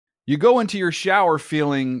You go into your shower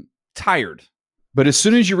feeling tired, but as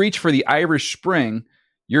soon as you reach for the Irish Spring,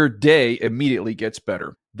 your day immediately gets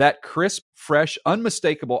better. That crisp, fresh,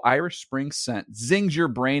 unmistakable Irish Spring scent zings your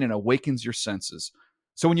brain and awakens your senses.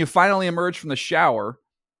 So when you finally emerge from the shower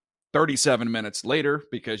 37 minutes later,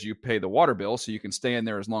 because you pay the water bill so you can stay in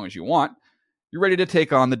there as long as you want, you're ready to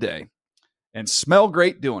take on the day and smell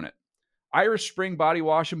great doing it. Irish Spring Body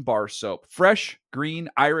Wash and Bar Soap. Fresh, green,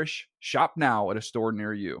 Irish. Shop now at a store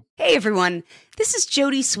near you. Hey, everyone. This is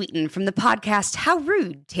Jody Sweeten from the podcast How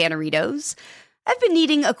Rude, Tanneritos. I've been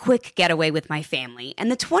needing a quick getaway with my family,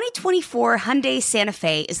 and the 2024 Hyundai Santa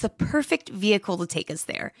Fe is the perfect vehicle to take us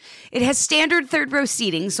there. It has standard third-row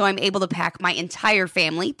seating, so I'm able to pack my entire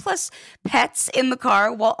family, plus pets, in the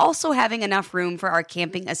car, while also having enough room for our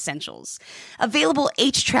camping essentials. Available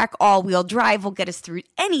H-Track all-wheel drive will get us through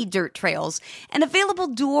any dirt trails, and available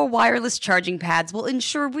dual wireless charging pads will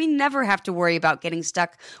ensure we never have to worry about getting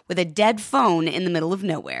stuck with a dead phone in the middle of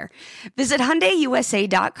nowhere. Visit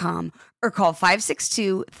HyundaiUSA.com or call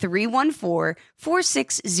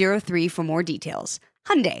 562-314-4603 for more details.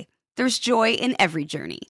 Hyundai, there's joy in every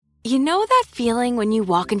journey. You know that feeling when you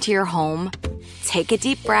walk into your home, take a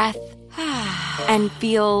deep breath, and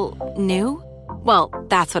feel new? Well,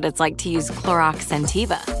 that's what it's like to use Clorox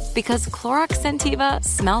Scentiva. Because Clorox Scentiva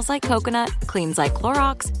smells like coconut, cleans like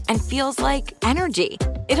Clorox, and feels like energy.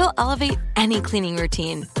 It'll elevate any cleaning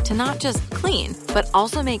routine to not just clean, but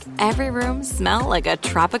also make every room smell like a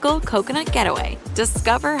tropical coconut getaway.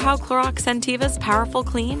 Discover how Clorox Scentiva's powerful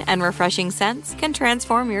clean and refreshing scents can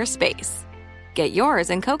transform your space. Get yours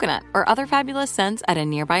in coconut or other fabulous scents at a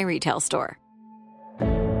nearby retail store.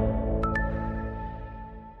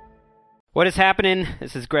 What is happening?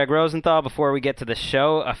 This is Greg Rosenthal. Before we get to the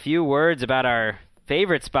show, a few words about our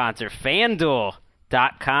favorite sponsor,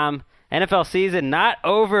 FanDuel.com. NFL season not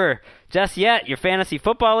over just yet. Your fantasy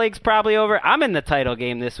football league's probably over. I'm in the title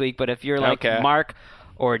game this week, but if you're like Mark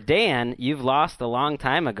or Dan, you've lost a long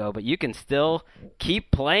time ago, but you can still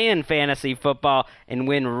keep playing fantasy football and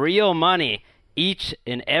win real money each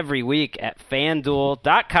and every week at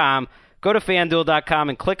FanDuel.com. Go to FanDuel.com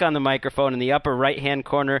and click on the microphone in the upper right-hand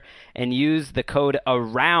corner and use the code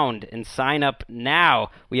AROUND and sign up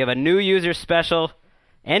now. We have a new user special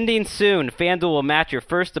ending soon. FanDuel will match your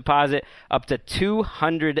first deposit up to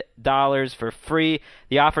 $200 for free.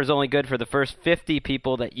 The offer is only good for the first 50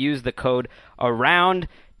 people that use the code AROUND.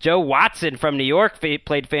 Joe Watson from New York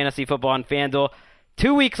played fantasy football on FanDuel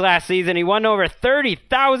 2 weeks last season. He won over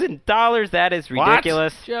 $30,000. That is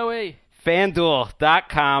ridiculous. What? Joey.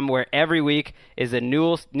 FanDuel.com, where every week is a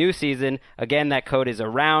new season. Again, that code is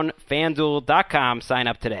AROUND. FanDuel.com. Sign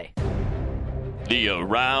up today. The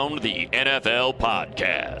Around the NFL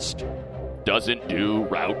podcast doesn't do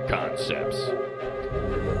route concepts.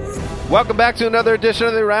 Welcome back to another edition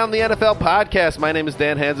of the Around the NFL podcast. My name is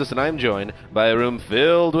Dan Hansis, and I'm joined by a room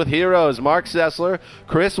filled with heroes. Mark Sessler,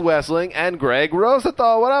 Chris Wessling, and Greg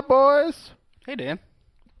Rosenthal. What up, boys? Hey, Dan.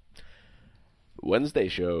 Wednesday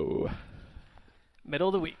show. Middle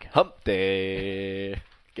of the week. Hump day.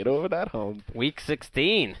 Get over that hump. Week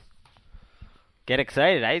 16. Get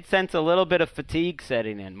excited. I sense a little bit of fatigue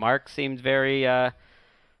setting in. Mark seemed very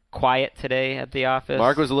quiet today at the office.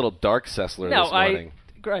 Mark was a little dark Sessler this morning.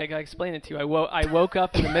 Greg, I explained it to you. I woke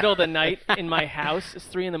up in the middle of the night in my house. It's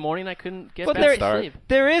 3 a.m. I couldn't get back to sleep.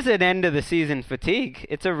 There is an end of the season fatigue.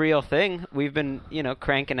 It's a real thing. We've been,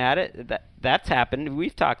 cranking at it. That's happened.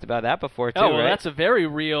 We've talked about that before too. Oh, well, right? That's a very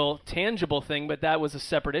real, tangible thing. But that was a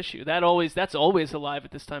separate issue. That's always alive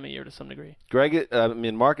at this time of year to some degree. Greg,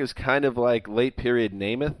 Mark is kind of like late period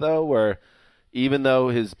Namath though, where even though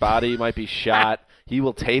his body might be shot, he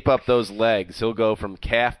will tape up those legs. He'll go from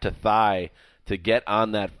calf to thigh to get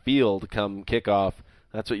on that field come kickoff.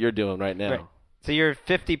 That's what you're doing right now. Right. So you're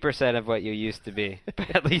 50% of what you used to be.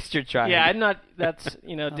 But at least you're trying. Yeah, I'm not. That's,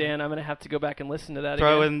 Dan, I'm going to have to go back and listen to that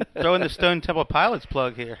again. Throw in the Stone Temple Pilots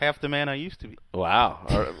plug here. Half the man I used to be. Wow.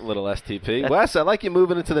 Our little STP. Wes, I like you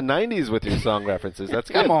moving into the 90s with your song references. That's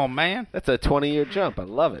good. Come on, man. That's a 20-year jump. I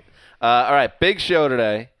love it. All right, big show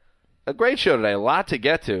today. A great show today. A lot to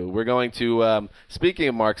get to. We're going to, speaking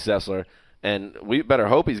of Mark Sessler, and we better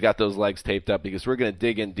hope he's got those legs taped up because we're going to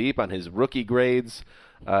dig in deep on his rookie grades,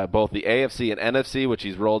 both the AFC and NFC, which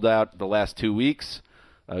he's rolled out the last 2 weeks.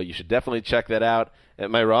 You should definitely check that out.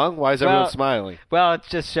 Am I wrong? Why is everyone smiling? Well, it's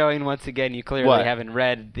just showing once again you clearly haven't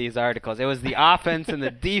read these articles. It was the offense and the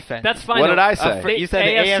defense. That's fine. What did I say? You said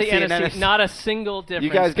AFC, the AFC and NFC. Not a single difference. You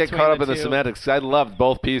guys get caught up in the two. semantics. I loved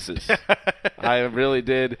both pieces. I really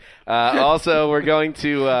did. Also, we're going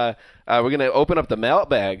to open up the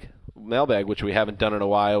mailbag mailbag, which we haven't done in a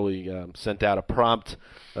while. We sent out a prompt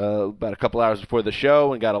about a couple hours before the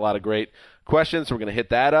show and got a lot of great questions, so we're going to hit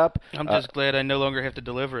that up. I'm just glad I no longer have to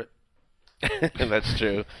deliver it. That's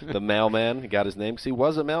true. The mailman, he got his name because he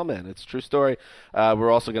was a mailman. It's a true story. We're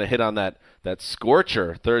also going to hit on that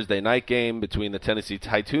scorcher Thursday night game between the Tennessee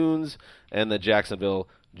Titans and the Jacksonville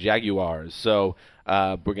Jaguars. So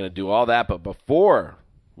we're going to do all that. But before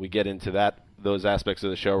we get into those aspects of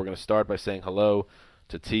the show, we're going to start by saying hello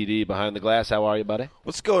to TD behind the glass. How are you, buddy?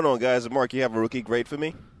 What's going on, guys? Mark, you have a rookie grade for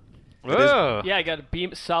me? Yeah, I got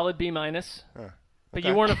a solid B-. But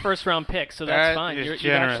you weren't a first-round pick, so that's fine. You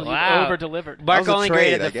actually over-delivered. Mark only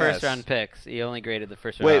graded the first-round picks. He only graded the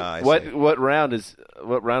first round. Wait, what round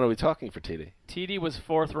are we talking for TD? TD was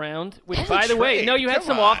 4th round, which, by the way, you had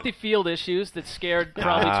some off-the-field issues that scared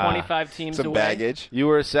probably 25 teams away. Some baggage. You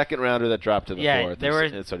were a second-rounder that dropped to the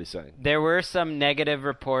 4th. That's what he's saying. There were some negative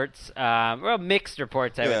reports, mixed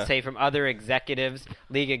reports, I would say, from other executives,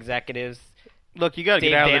 league executives. Look, you got to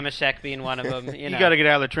Dave get out. Damashek being one of them. You got to get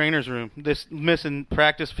out of the trainer's room. This missing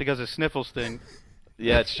practice because of sniffles thing.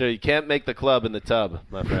 Yeah, it's true. You can't make the club in the tub,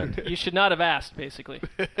 my friend. You should not have asked, basically.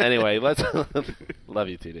 Anyway, let's love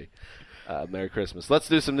you, TD. Merry Christmas. Let's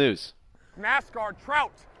do some news. NASCAR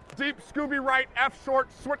Trout, deep Scooby right, F short,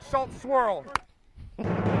 switch salt swirl.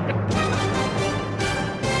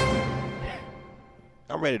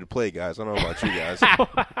 I'm ready to play, guys. I don't know about you guys.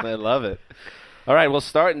 I love it. All right, we'll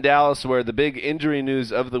start in Dallas, where the big injury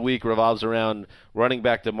news of the week revolves around running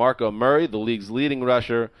back DeMarco Murray, the league's leading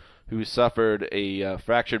rusher, who suffered a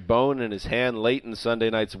fractured bone in his hand late in Sunday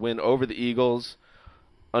night's win over the Eagles,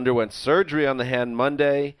 underwent surgery on the hand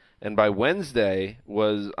Monday, and by Wednesday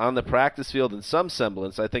was on the practice field in some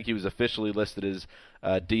semblance. I think he was officially listed as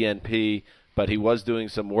DNP, but he was doing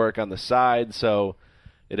some work on the side, so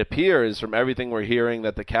it appears from everything we're hearing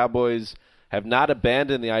that the Cowboys have not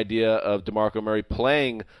abandoned the idea of DeMarco Murray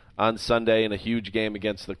playing on Sunday in a huge game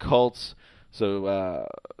against the Colts. So,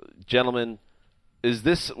 gentlemen,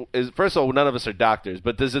 first of all, none of us are doctors,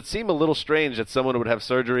 but does it seem a little strange that someone would have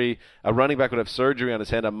surgery, a running back would have surgery on his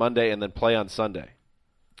hand on Monday and then play on Sunday?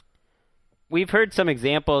 We've heard some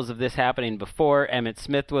examples of this happening before. Emmitt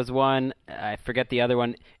Smith was one. I forget the other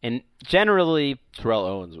one. And generally, Terrell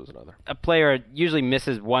Owens was another. A player usually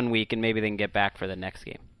misses 1 week and maybe they can get back for the next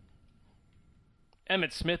game.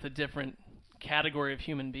 Emmitt Smith, a different category of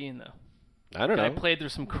human being, though. I don't know. I played through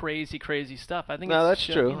some crazy, crazy stuff. I think that's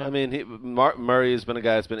true. I mean, Murray has been a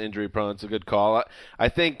guy that's been injury prone. It's a good call. I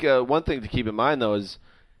think one thing to keep in mind, though, is,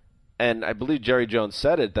 and I believe Jerry Jones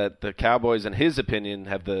said it, that the Cowboys, in his opinion,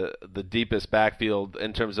 have the deepest backfield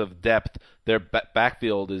in terms of depth. Their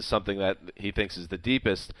backfield is something that he thinks is the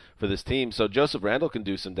deepest for this team. So Joseph Randle can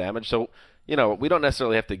do some damage. So, we don't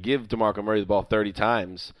necessarily have to give DeMarco Murray the ball 30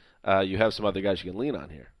 times. You have some other guys you can lean on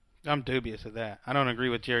here. I'm dubious of that. I don't agree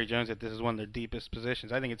with Jerry Jones that this is one of their deepest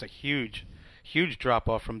positions. I think it's a huge, huge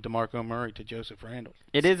drop-off from DeMarco Murray to Joseph Randle.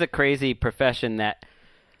 It is a crazy profession that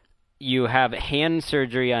you have hand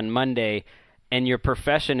surgery on Monday, and your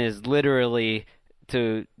profession is literally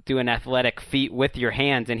to do an athletic feat with your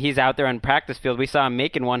hands, and he's out there on practice field. We saw him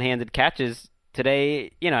making one-handed catches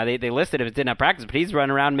today. They listed it didn't have practice, but he's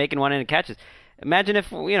running around making one-handed catches. Imagine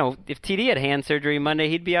if TD had hand surgery Monday,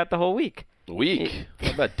 he'd be out the whole week.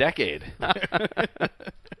 What about decade?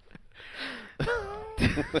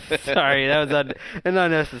 Sorry, that was an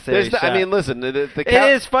unnecessary shot. Listen, it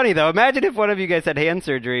is funny though. Imagine if one of you guys had hand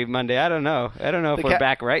surgery Monday. I don't know if we're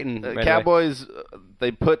back writing. The Cowboys,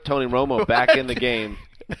 they put Tony Romo back in the game.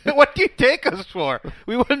 What do you take us for?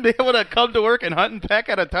 We wouldn't be able to come to work and hunt and peck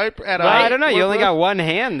at a type. I don't know. You only got one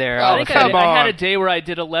hand there. I had a day where I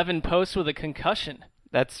did 11 posts with a concussion.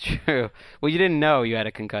 That's true. Well, you didn't know you had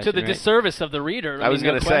a concussion. To the disservice of the reader. I was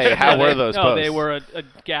going to say, how were those posts? No, they were a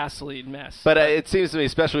ghastly mess. But it seems to me,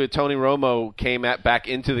 especially with Tony Romo came back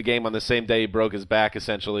into the game on the same day he broke his back,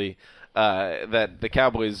 essentially, that the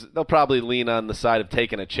Cowboys, they'll probably lean on the side of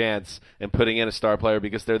taking a chance and putting in a star player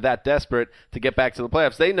because they're that desperate to get back to the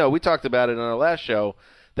playoffs. They know, we talked about it in our last show,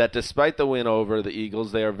 that despite the win over the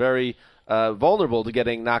Eagles, they are very vulnerable to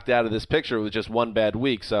getting knocked out of this picture with just one bad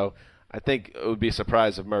week. So I think it would be a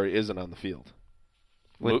surprise if Murray isn't on the field.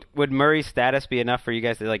 Would Murray's status be enough for you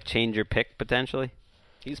guys to change your pick potentially?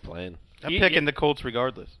 He's playing. I'm picking the Colts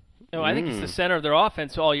regardless. No, I think he's the center of their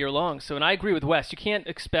offense all year long. So, and I agree with Wes. You can't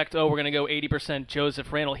expect, we're going to go 80%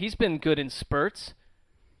 Joseph Randle. He's been good in spurts.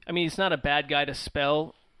 I mean, he's not a bad guy to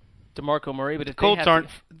spell DeMarco Murray, but the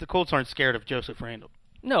Colts aren't scared of Joseph Randle.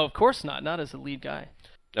 No, of course not. Not as a lead guy.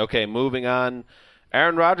 Okay, moving on.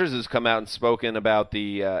 Aaron Rodgers has come out and spoken about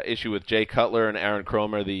the issue with Jay Cutler and Aaron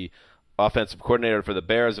Kromer, the offensive coordinator for the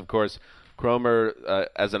Bears. Of course, Cromer,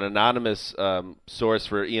 as an anonymous source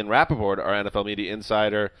for Ian Rappaport, our NFL media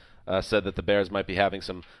insider, said that the Bears might be having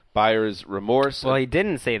some buyer's remorse. Well, he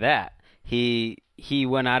didn't say that. He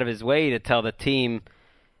went out of his way to tell the team,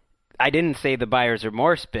 I didn't say the buyer's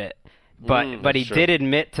remorse bit, but he did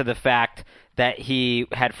admit to the fact that he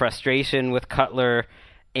had frustration with Cutler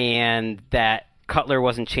and that Cutler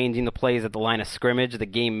wasn't changing the plays at the line of scrimmage, the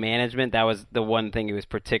game management. That was the one thing he was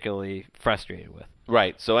particularly frustrated with.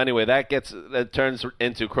 Right. So anyway, that turns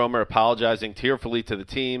into Cromer apologizing tearfully to the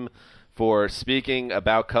team for speaking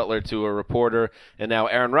about Cutler to a reporter. And now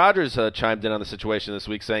Aaron Rodgers chimed in on the situation this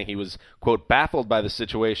week, saying he was, quote, baffled by the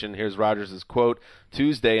situation. Here's Rodgers' quote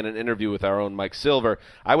Tuesday in an interview with our own Mike Silver.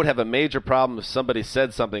 I would have a major problem if somebody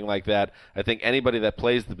said something like that. I think anybody that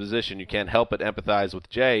plays the position, you can't help but empathize with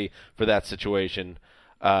Jay for that situation.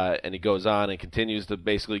 And he goes on and continues to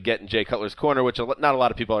basically get in Jay Cutler's corner, which not a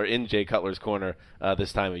lot of people are in Jay Cutler's corner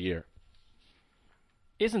this time of year.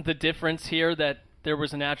 Isn't the difference here that there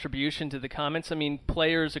was an attribution to the comments? I mean,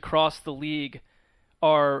 players across the league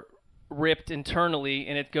are ripped internally,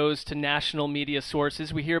 and it goes to national media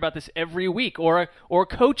sources. We hear about this every week, or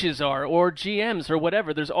coaches are, or GMs, or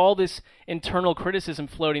whatever. There's all this internal criticism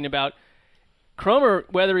floating about. Cromer,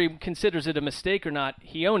 whether he considers it a mistake or not,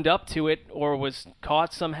 he owned up to it or was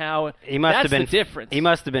caught somehow. That's the difference. He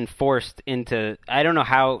must have been forced into. I don't know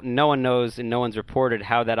how. No one knows, and no one's reported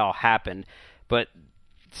how that all happened, but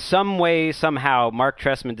some way, somehow, Mark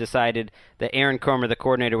Trestman decided that Aaron Cromer, the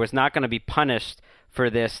coordinator, was not going to be punished for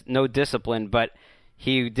this, no discipline, but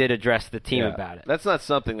he did address the team about it. That's not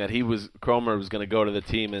something that Cromer was going to go to the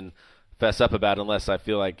team and fess up about unless I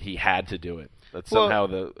feel like he had to do it. That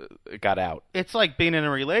somehow it got out. It's like being in a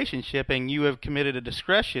relationship and you have committed a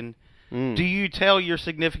discretion. Do you tell your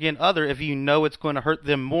significant other if you know it's going to hurt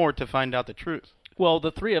them more to find out the truth? Well,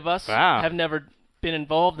 the three of us have never been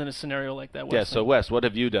involved in a scenario like that, Wes. Yeah, so Wes, what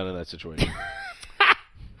have you done in that situation?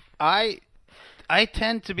 I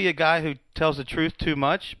tend to be a guy who tells the truth too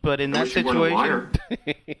much, but in that situation,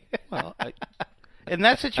 in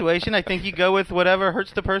that situation, I think you go with whatever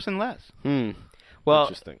hurts the person less.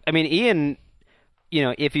 Well, I mean, Ian,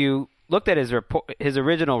 if you looked at his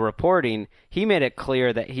original reporting, he made it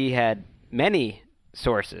clear that he had many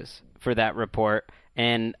sources for that report,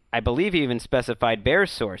 and I believe he even specified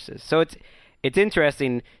Bears sources. So it's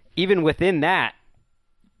interesting, even within that,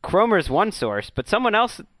 Cromer's one source, but someone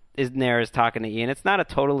else is talking to Ian. It's not a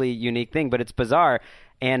totally unique thing, but it's bizarre.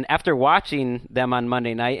 And after watching them on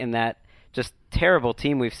Monday night and that just terrible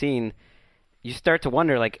team we've seen, you start to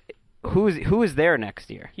wonder, like, who is there next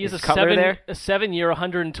year? He has a 7-year,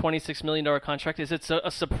 $126 million contract. Is it a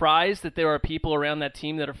surprise that there are people around that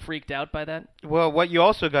team that are freaked out by that? Well, what you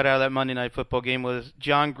also got out of that Monday Night Football game was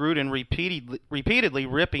John Gruden repeatedly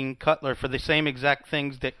ripping Cutler for the same exact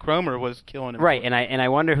things that Cromer was killing him. Right, and I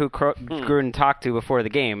wonder who Gruden talked to before the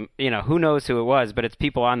game. Who knows who it was, but it's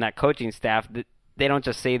people on that coaching staff. They don't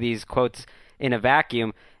just say these quotes in a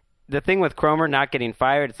vacuum. The thing with Cromer not getting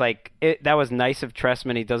fired, it's like that was nice of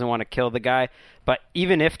Trestman. He doesn't want to kill the guy. But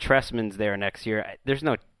even if Trestman's there next year, there's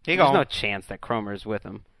no chance that Cromer's with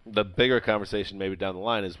him. The bigger conversation maybe down the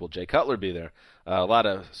line is, will Jay Cutler be there? A lot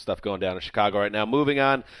of stuff going down in Chicago right now. Moving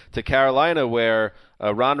on to Carolina, where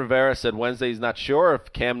Ron Rivera said Wednesday he's not sure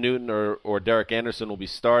if Cam Newton or Derek Anderson will be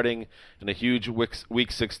starting in a huge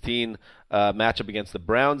Week 16 matchup against the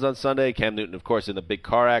Browns on Sunday. Cam Newton, of course, in the big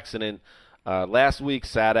car accident last week,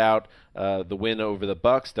 sat out the win over the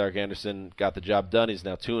Bucs. Derek Anderson got the job done. He's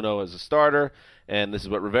now 2-0 as a starter, and this is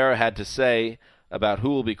what Rivera had to say about who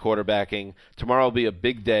will be quarterbacking. Tomorrow will be a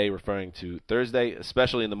big day, referring to Thursday,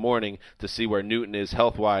 especially in the morning, to see where Newton is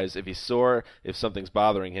health-wise, if he's sore, if something's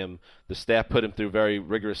bothering him. The staff put him through very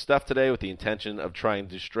rigorous stuff today with the intention of trying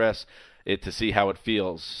to stress it to see how it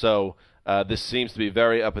feels. So this seems to be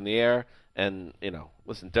very up in the air. And,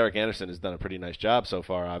 listen, Derek Anderson has done a pretty nice job so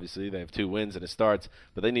far, obviously. They have 2 wins and it starts,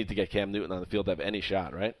 but they need to get Cam Newton on the field to have any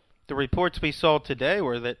shot, right? The reports we saw today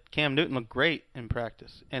were that Cam Newton looked great in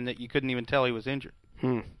practice and that you couldn't even tell he was injured.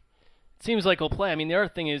 It seems like he'll play. I mean, the other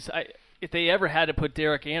thing is, if they ever had to put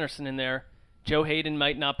Derek Anderson in there, Joe Hayden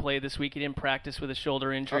might not play this week. He didn't practice with a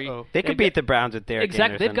shoulder injury. They could beat the Browns with Derek Anderson.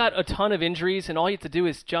 Exactly. They've got a ton of injuries, and all you have to do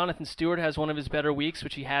is Jonathan Stewart has one of his better weeks,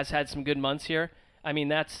 which he has had some good months here. I mean,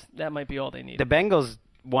 that might be all they need. The Bengals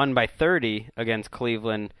won by 30 against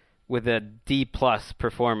Cleveland with a D-plus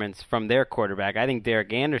performance from their quarterback. I think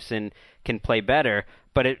Derek Anderson can play better.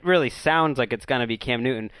 But it really sounds like it's going to be Cam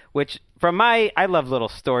Newton, which I love little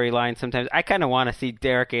storylines sometimes. I kind of want to see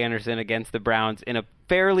Derek Anderson against the Browns in a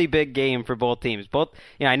fairly big game for both teams.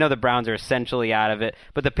 I know the Browns are essentially out of it,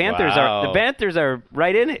 but the Panthers are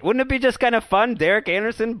right in it. Wouldn't it be just kind of fun? Derek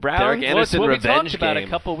Anderson, Browns. Derek Anderson what revenge we talked about game. a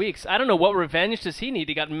couple weeks. I don't know what revenge does he need.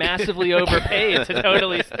 He got massively overpaid to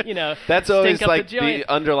totally, That's stink always up like the joint.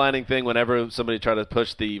 the underlining thing whenever somebody tried to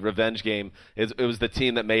push the revenge game. It was the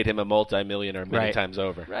team that made him a multimillionaire many times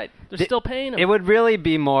over. Right. They're still paying him. It would really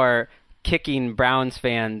be more kicking Browns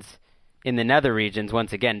fans in the nether regions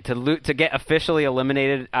once again. To get officially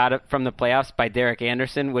eliminated from the playoffs by Derek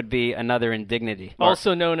Anderson would be another indignity.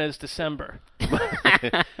 Also known as December.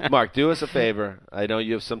 Mark, do us a favor. I know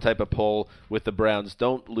you have some type of pull with the Browns.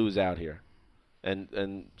 Don't lose out here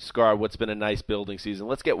and scar what's been a nice building season.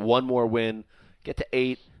 Let's get one more win, get to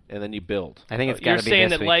 8, and then you build. I think it's got to be You're saying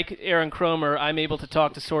this that, week. like Aaron Cromer, I'm able to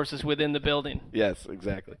talk to sources within the building. Yes,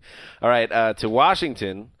 exactly. All right, to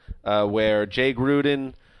Washington, where Jay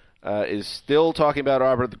Gruden is still talking about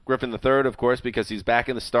Robert Griffin III, of course, because he's back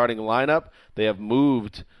in the starting lineup. They have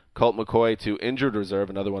moved Colt McCoy to injured reserve,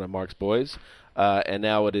 another one of Mark's boys. And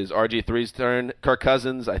now it is RG3's turn. Kirk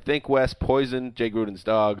Cousins, I think Wes poisoned Jay Gruden's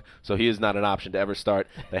dog, so he is not an option to ever start.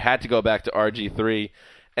 They had to go back to RG3.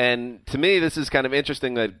 And to me, this is kind of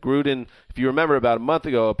interesting that Gruden, if you remember about a month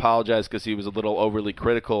ago, apologized because he was a little overly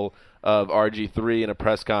critical of RG3 in a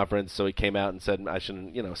press conference, so he came out and said, I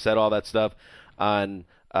shouldn't, said all that stuff. On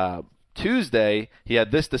Tuesday, he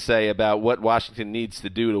had this to say about what Washington needs to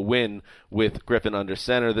do to win with Griffin under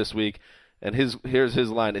center this week. And here's his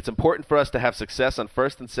line. It's important for us to have success on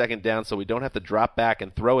first and second down so we don't have to drop back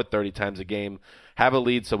and throw it 30 times a game, have a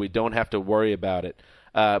lead so we don't have to worry about it.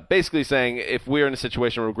 Basically saying if we're in a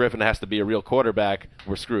situation where Griffin has to be a real quarterback,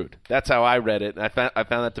 we're screwed. That's how I read it, and I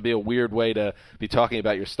found that to be a weird way to be talking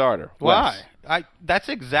about your starter. Why? That's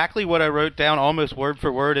exactly what I wrote down almost word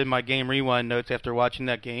for word in my game rewind notes after watching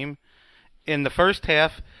that game. In the first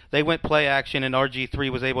half, they went play action, and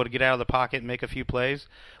RG3 was able to get out of the pocket and make a few plays.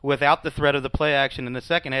 Without the threat of the play action in the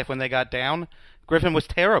second half when they got down, Griffin was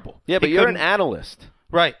terrible. Yeah, but you're an analyst.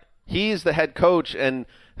 Right. He's the head coach, and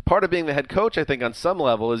part of being the head coach, I think, on some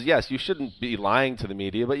level is, yes, you shouldn't be lying to the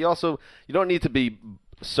media, but you don't need to be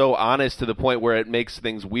so honest to the point where it makes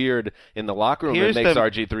things weird in the locker room and makes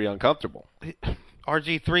RG3 uncomfortable.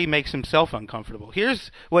 RG3 makes himself uncomfortable.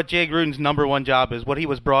 Here's what Jay Gruden's number one job is, what he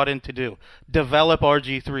was brought in to do: develop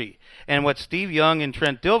RG3. And what Steve Young and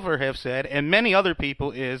Trent Dilfer have said, and many other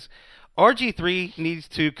people, is RG3 needs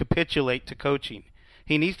to capitulate to coaching.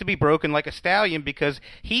 He needs to be broken like a stallion because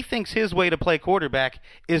he thinks his way to play quarterback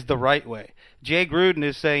is the right way. Jay Gruden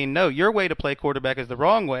is saying, no, your way to play quarterback is the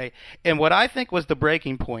wrong way. And what I think was the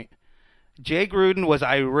breaking point, Jay Gruden was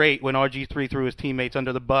irate when RG3 threw his teammates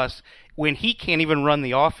under the bus when he can't even run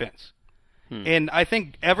the offense. And I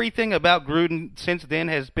think everything about Gruden since then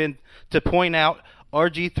has been to point out,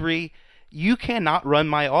 RG3, you cannot run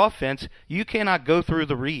my offense. You cannot go through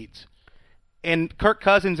the reads. And Kirk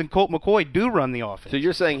Cousins and Colt McCoy do run the offense. So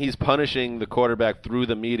you're saying he's punishing the quarterback through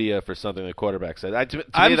the media for something the quarterback said.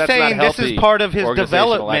 I'm saying this is part of his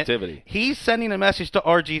development. Activity. He's sending a message to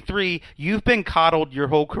RG3, you've been coddled your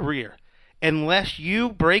whole career. Unless you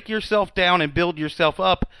break yourself down and build yourself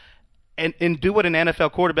up and do what an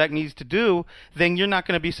NFL quarterback needs to do, then you're not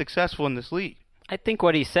going to be successful in this league. I think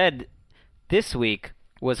what he said this week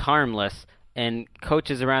was harmless. And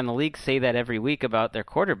coaches around the league say that every week about their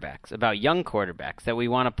quarterbacks, about young quarterbacks, that we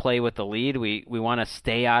want to play with the lead. We want to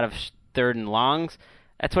stay out of third and longs.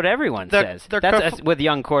 That's what everyone says. That's with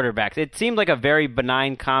young quarterbacks. It seemed like a very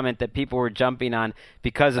benign comment that people were jumping on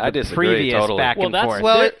because of the previous back and forth.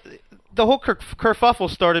 Well, the whole kerfuffle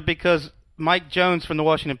started because Mike Jones from the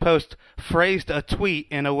Washington Post phrased a tweet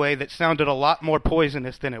in a way that sounded a lot more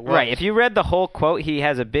poisonous than it was. Right. If you read the whole quote, he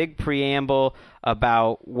has a big preamble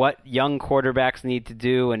about what young quarterbacks need to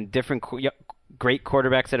do and different great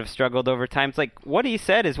quarterbacks that have struggled over time. It's like what he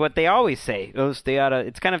said is what they always say. Oh, stay out of.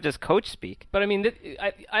 It's kind of just coach speak. But I mean,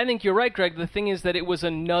 I think you're right, Greg. The thing is that it was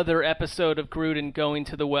another episode of Gruden going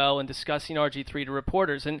to the well and discussing RG3 to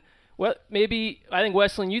reporters. And well, maybe I think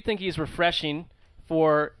Wesleyan, you think he's refreshing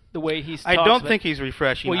for the way he's talks. I don't think he's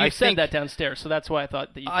refreshing. Well, you said that downstairs, so that's why I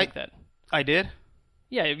thought that you think that. I did?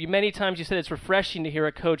 Yeah, many times you said it's refreshing to hear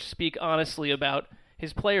a coach speak honestly about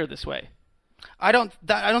his player this way. I don't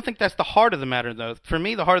think that's the heart of the matter, though. For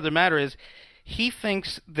me, the heart of the matter is he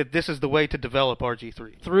thinks that this is the way to develop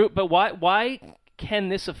RG3. But why can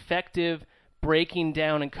this effective breaking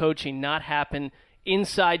down and coaching not happen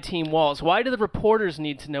inside team walls? Why do the reporters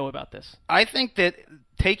need to know about this? I think that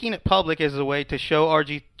taking it public as a way to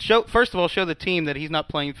first of all, show the team that he's not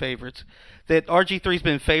playing favorites, that RG3's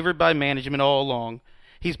been favored by management all along.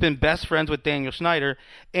 He's been best friends with Daniel Snyder,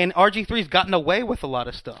 and RG3's gotten away with a lot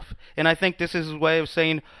of stuff. And I think this is his way of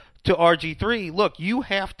saying to RG3, look, you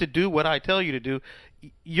have to do what I tell you to do.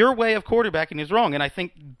 Your way of quarterbacking is wrong. And I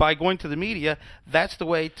think by going to the media, that's the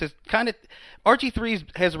way to kind of –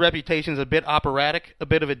 RG3 has a reputation as a bit operatic, a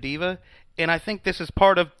bit of a diva, and I think this is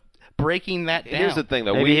part of breaking that down. Here's the thing,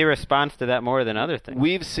 though. Maybe he responds to that more than other things.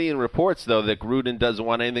 We've seen reports, though, that Gruden doesn't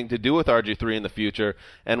want anything to do with RG3 in the future.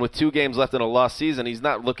 And with 2 games left in a lost season, he's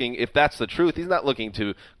not looking, if that's the truth, he's not looking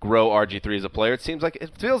to grow RG3 as a player.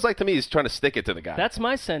 It feels like to me he's trying to stick it to the guy. That's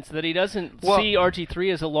my sense, that he doesn't see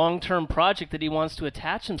RG3 as a long-term project that he wants to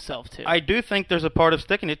attach himself to. I do think there's a part of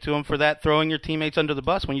sticking it to him for that, throwing your teammates under the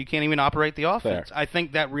bus when you can't even operate the offense. Fair. I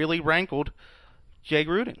think that really rankled Jay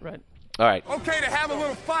Gruden. Right. All right. Okay to have a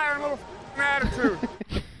little fire and a little attitude.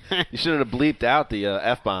 You shouldn't have bleeped out the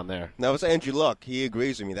F-bomb there. That was Andrew Luck. He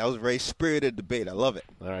agrees with me. That was a very spirited debate. I love it.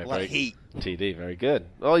 All right. A lot of heat. TD, very good.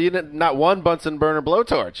 Well, you didn't, not one Bunsen burner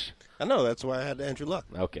blowtorch. I know. That's why I had Andrew Luck.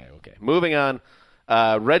 Okay. Moving on.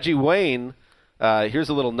 Reggie Wayne. Here's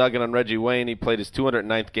a little nugget on Reggie Wayne. He played his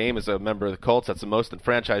 209th game as a member of the Colts. That's the most in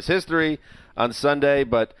franchise history on Sunday,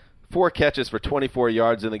 but 4 catches for 24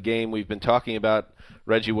 yards in the game. We've been talking about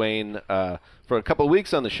Reggie Wayne for a couple of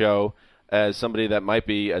weeks on the show as somebody that might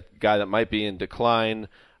be a guy that might be in decline.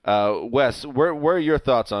 Wes, where are your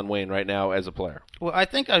thoughts on Wayne right now as a player? Well, I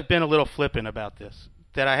think I've been a little flippant about this,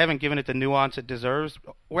 that I haven't given it the nuance it deserves.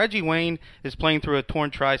 Reggie Wayne is playing through a torn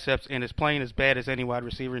triceps and is playing as bad as any wide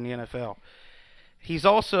receiver in the NFL. He's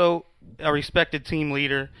also a respected team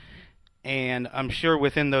leader, and I'm sure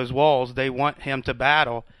within those walls they want him to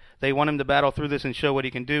battle. They want him to battle through this and show what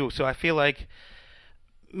he can do. So I feel like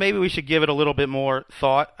maybe we should give it a little bit more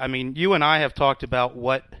thought. I mean, you and I have talked about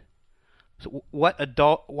why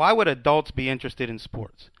would adults be interested in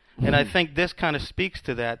sports? And I think this kind of speaks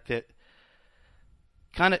to that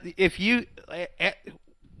kind of, if you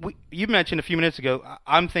mentioned a few minutes ago,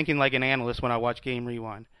 I'm thinking like an analyst when I watch Game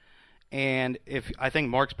Rewind. And I think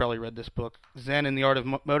Mark's probably read this book, Zen and the Art of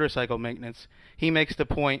Motorcycle Maintenance. He makes the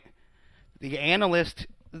point, the analyst,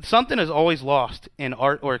 something is always lost in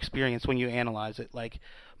art or experience when you analyze it. Like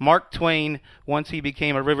Mark Twain, once he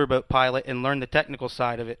became a riverboat pilot and learned the technical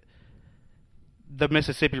side of it, the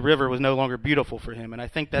Mississippi River was no longer beautiful for him. And I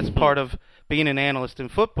think that's part of being an analyst in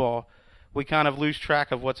football. We kind of lose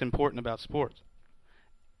track of what's important about sports.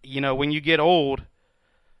 When you get old,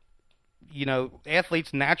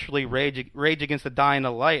 athletes naturally rage against the dying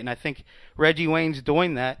of light, and I think Reggie Wayne's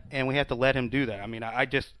doing that, and we have to let him do that. I mean, I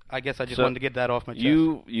guess I just wanted to get that off my chest.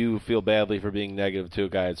 You feel badly for being negative to a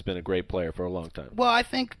guy that's been a great player for a long time. Well, I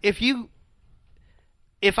think if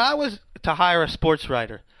I was to hire a sports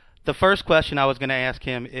writer, the first question I was going to ask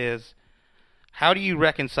him is, how do you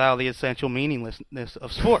reconcile the essential meaninglessness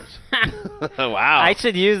of sports? Wow. I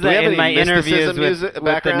should use that in my interviews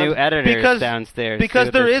with the new editors downstairs.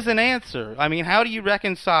 Because there is an answer. I mean, how do you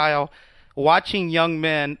reconcile watching young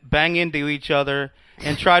men bang into each other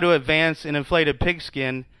and try to advance an inflated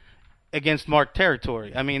pigskin against marked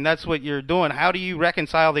territory? I mean, that's what you're doing. How do you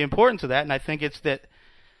reconcile the importance of that? And I think it's that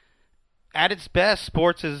at its best,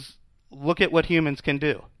 sports is look at what humans can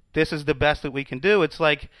do. This is the best that we can do. It's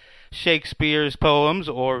like Shakespeare's poems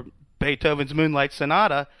or Beethoven's Moonlight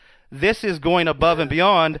Sonata. This is going above and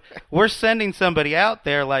beyond. We're sending somebody out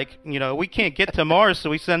there like, we can't get to Mars, so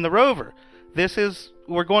we send the rover.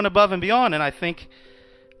 We're going above and beyond, and I think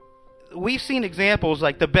we've seen examples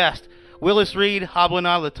like the best. Willis Reed hobbling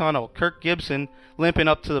out of the tunnel, Kirk Gibson limping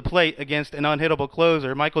up to the plate against an unhittable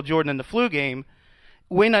closer, Michael Jordan in the flu game.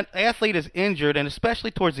 When an athlete is injured, and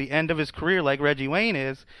especially towards the end of his career like Reggie Wayne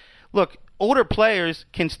is, look, older players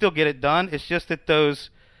can still get it done. It's just that those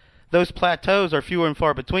plateaus are fewer and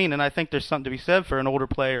far between, and I think there's something to be said for an older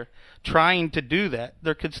player trying to do that.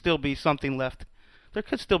 There could still be something left. There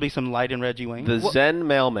could still be some light in Reggie Wayne. The Zen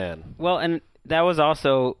mailman. Well, and that was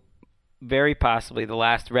also very possibly the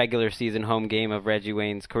last regular season home game of Reggie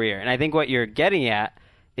Wayne's career. And I think what you're getting at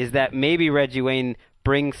is that maybe Reggie Wayne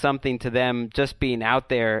brings something to them just being out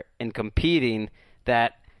there and competing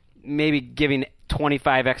that maybe giving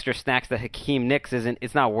 25 extra snacks to Hakeem Nicks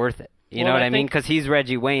it's not worth it. You know what I mean? Because he's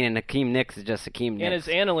Reggie Wayne and Hakeem Nicks is just Hakeem Nicks. And as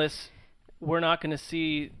analysts, we're not going to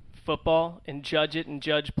see football and judge it and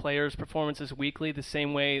judge players' performances weekly the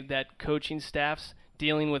same way that coaching staffs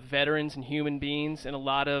dealing with veterans and human beings and a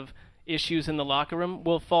lot of issues in the locker room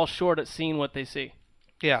will fall short at seeing what they see.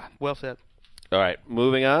 Yeah, well said. All right,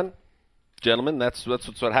 moving on. Gentlemen, that's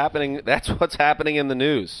what's happening. That's what's happening in the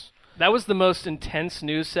news. That was the most intense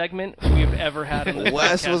news segment we've ever had on this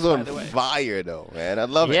Wes podcast, was by on the way. fire, though, man. I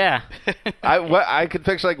love it. Yeah. I could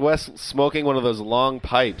picture like Wes smoking one of those long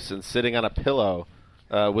pipes and sitting on a pillow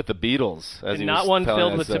with the Beatles. As And he not was one telling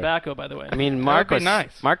filled us with there. tobacco, by the way. I mean, That would be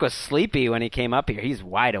nice. Mark was sleepy when he came up here. He's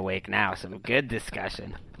wide awake now. Some good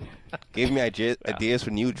discussion. Gave me ideas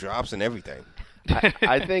for new drops and everything.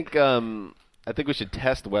 I think we should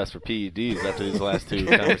test Wes for PEDs after these last two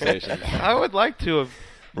conversations. I would like to have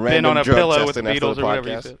been Random on a drug pillow with the testing after Beatles the or whatever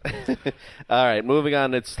you podcast. said. All right, moving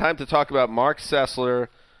on. It's time to talk about Mark Sessler.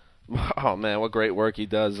 Oh, man, what great work he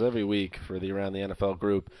does every week for the Around the NFL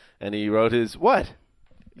group. And he wrote his what?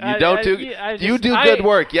 You do good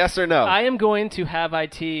work, yes or no? I am going to have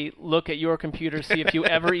IT look at your computer, see if you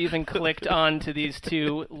ever even clicked on to these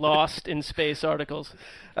two lost in space articles.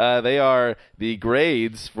 They are the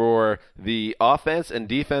grades for the offense and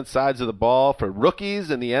defense sides of the ball for rookies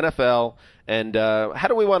in the NFL. And how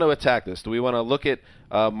do we want to attack this? Do we want to look at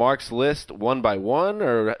Mark's list one by one,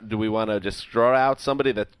 or do we want to just throw out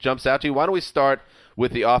somebody that jumps out to you? Why don't we start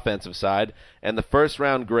with the offensive side and the first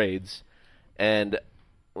round grades? And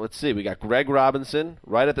let's see, we got Greg Robinson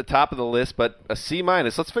right at the top of the list, but a C-.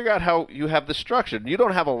 Let's figure out how you have this structured. You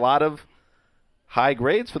don't have a lot of high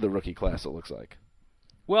grades for the rookie class, it looks like.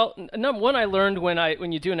 Well, number one, I learned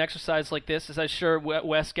when you do an exercise like this, as I'm sure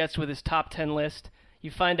Wes gets with his top 10 list, you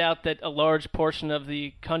find out that a large portion of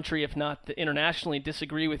the country, if not internationally,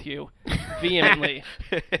 disagree with you vehemently.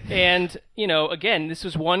 And, again, this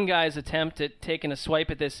was one guy's attempt at taking a swipe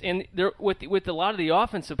at this. And with a lot of the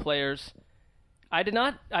offensive players,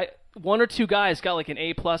 one or two guys got like an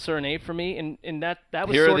A+ or an A for me, and that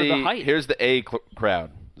was sort of the height. Here's the A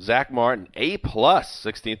crowd. Zach Martin, A+,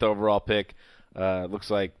 16th overall pick. Looks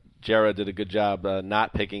like Jarrah did a good job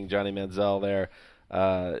not picking Johnny Manziel there.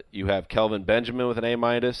 You have Kelvin Benjamin with an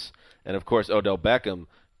A-, and of course Odell Beckham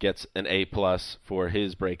gets an A+ for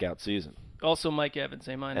his breakout season. Also Mike Evans,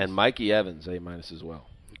 A-. And Mikey Evans, A- as well.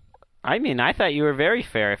 I mean, I thought you were very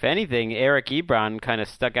fair. If anything, Eric Ebron kind of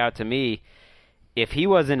stuck out to me. If he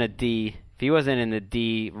wasn't in the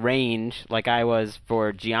D range like I was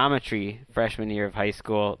for geometry freshman year of high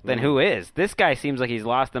school, then who is? This guy seems like he's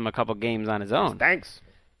lost them a couple games on his own. Thanks.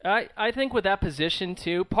 I think with that position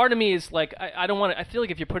too, part of me is like I don't want to. I feel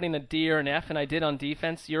like if you're putting a D or an F, and I did on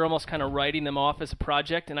defense, you're almost kind of writing them off as a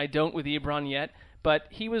project, and I don't with Ebron yet.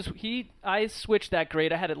 But I switched that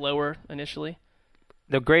grade. I had it lower initially.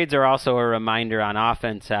 The grades are also a reminder on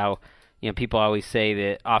offense how. People always say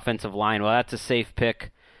the offensive line, well, that's a safe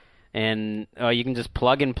pick, and you can just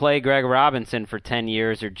plug and play Greg Robinson for 10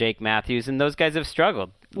 years or Jake Matthews, and those guys have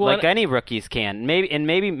struggled, like any rookies can.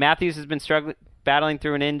 Maybe Matthews has been battling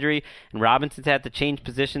through an injury, and Robinson's had to change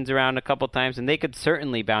positions around a couple times, and they could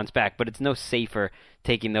certainly bounce back, but it's no safer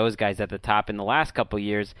taking those guys at the top. In the last couple of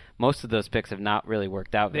years, most of those picks have not really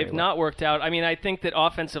worked out very well. They've not worked out. I mean, I think that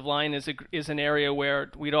offensive line is an area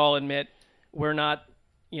where we'd all admit we're not,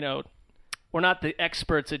 we're not the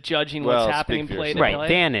experts at judging what's happening play to play. Right,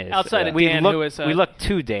 Dan is. Outside of Dan, who is we look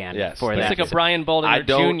to Dan for that. It's like a Brian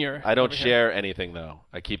Baldinger Jr. I don't share anything, though.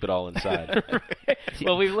 I keep it all inside.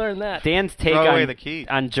 Well, we've learned that. Dan's take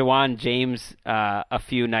on Jawan James a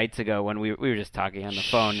few nights ago when we were just talking on the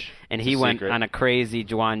phone, and he went on a crazy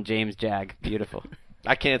Jawan James jag. Beautiful.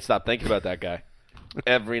 I can't stop thinking about that guy.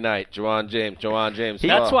 Every night, Jawan James.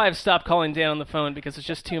 That's why I've stopped calling Dan on the phone, because it's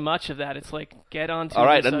just too much of that. It's like, get on to all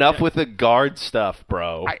right, the enough subject. with the guard stuff,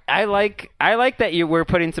 bro. I like that you were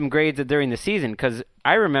putting some grades during the season, because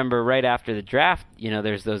I remember right after the draft,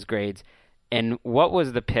 there's those grades. And what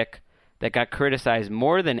was the pick that got criticized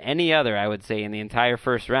more than any other, I would say, in the entire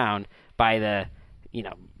first round by the,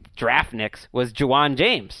 draftniks was Jawan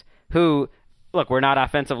James, who, look, we're not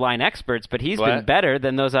offensive line experts, but he's been better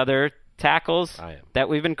than those other tackles that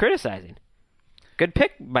we've been criticizing. Good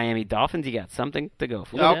pick, Miami Dolphins. You got something to go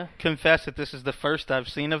for. I'll confess that this is the first I've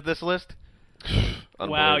seen of this list.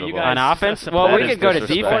 Wow, you guys on offense? Well, we could go to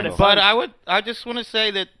defense. But I just want to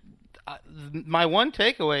say that my one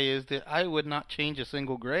takeaway is that I would not change a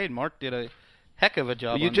single grade. Mark did a heck of a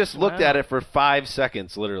job. You just looked at it for 5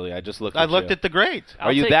 seconds, literally. I looked at the grades.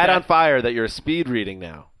 Are you that on fire that you're speed reading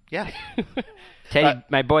now? Yeah.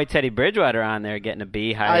 My boy Teddy Bridgewater on there getting a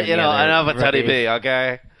B higher. Enough of Teddy B,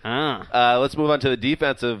 okay? Ah. Let's move on to the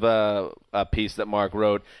defensive piece that Mark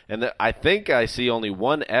wrote. And I think I see only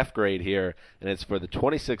one F grade here, and it's for the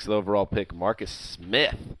 26th overall pick, Marcus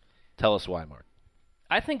Smith. Tell us why, Mark.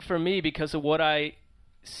 I think for me, because of what I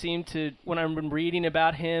seem to, when I've been reading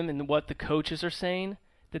about him and what the coaches are saying,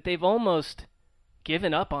 that they've almost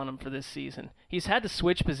given up on him for this season. He's had to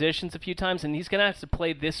switch positions a few times, and he's going to have to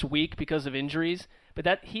play this week because of injuries. but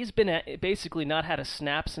that he's been basically not had a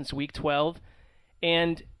snap since week 12,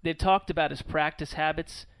 and they've talked about his practice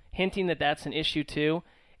habits, hinting that that's an issue too.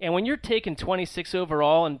 And when you're taking 26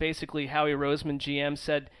 overall, and basically Howie Roseman, GM,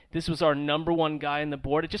 said this was our number one guy on the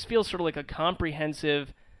board, it just feels sort of like a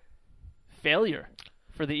comprehensive failure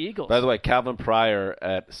for the Eagles. By the way, Calvin Pryor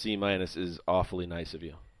at C- is awfully nice of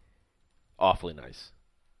you. Awfully nice.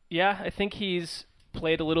 Yeah, I think he's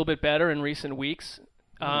played a little bit better in recent weeks,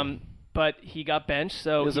 but he got benched.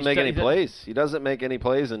 So he doesn't make any plays. He doesn't make any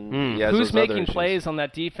plays, and he has who's those other making issues. plays on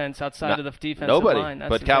that defense outside of the defensive nobody. line? That's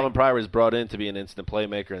But Calvin Pryor is brought in to be an instant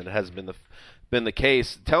playmaker, and it has been the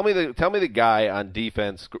case. Tell me the guy on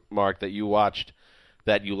defense, Mark, that you watched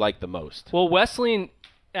that you liked the most. Well, Wesleyan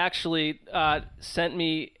actually sent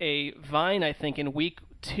me a Vine, I think, in week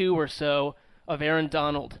 2 or so of Aaron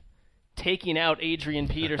Donald taking out Adrian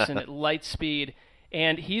Peterson at light speed.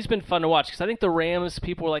 And he's been fun to watch because I think the Rams,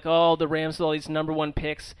 people were like, oh, the Rams with all these number one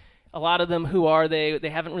picks. A lot of them, who are they?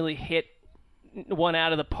 They haven't really hit one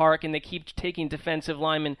out of the park, and they keep taking defensive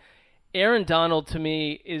linemen. Aaron Donald, to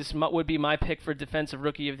me, would be my pick for Defensive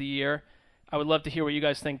Rookie of the Year. I would love to hear what you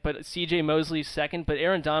guys think. But C.J. Mosley's second. But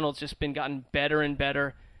Aaron Donald's just been gotten better and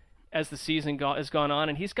better as the season has gone on.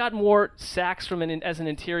 And he's got more sacks as an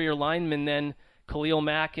interior lineman than Khalil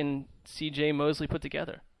Mack and C.J. Mosley put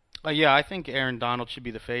together. Yeah, I think Aaron Donald should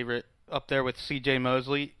be the favorite up there with C.J.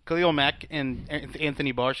 Mosley. Khalil Mack and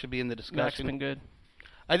Anthony Barr should be in the discussion. Mack's been good.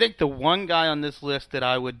 I think the one guy on this list that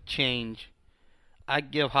I would change,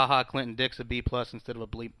 I'd give Clinton Dix a B+ instead of a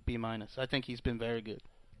B-. I think he's been very good.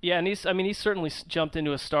 Yeah, and he's certainly jumped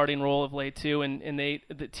into a starting role of late too, and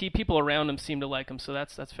people around him seem to like him, so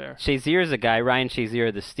that's fair. Shazier's a guy, Ryan Shazier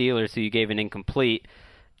of the Steelers, who you gave an incomplete.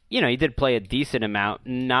 You know, he did play a decent amount,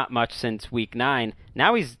 not much since week 9.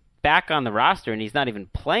 Now he's back on the roster, and he's not even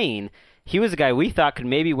playing. He was a guy we thought could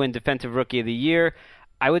maybe win Defensive Rookie of the Year.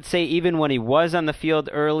 I would say even when he was on the field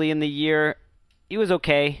early in the year, he was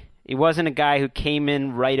okay. He wasn't a guy who came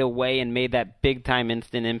in right away and made that big-time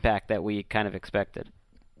instant impact that we kind of expected.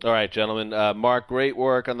 All right, gentlemen. Mark, great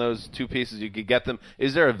work on those two pieces. You could get them.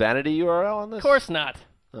 Is there a vanity URL on this? Of course not.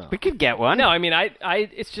 Oh. We could get one. No, I mean,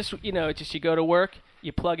 it's just you go to work,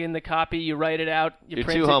 you plug in the copy, you write it out, you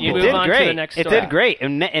print it, you move on to the next story. It did great.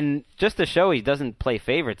 And just to show he doesn't play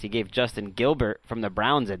favorites, he gave Justin Gilbert from the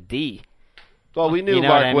Browns a D. Well, we knew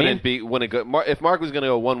Mark wouldn't go. If Mark was going to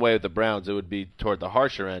go one way with the Browns, it would be toward the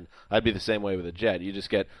harsher end. I'd be the same way with the Jet. You just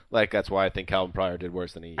get that's why I think Calvin Pryor did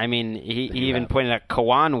worse than he. I mean, he even pointed out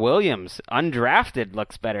Kawan Williams, undrafted,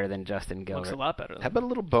 looks better than Justin Gilbert. Looks a lot better. How about a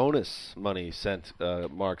little bonus money sent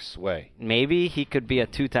Mark's way? Maybe he could be a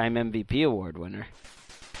 2-time MVP award winner.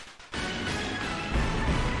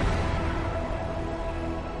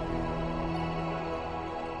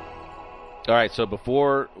 All right, so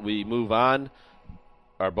before we move on,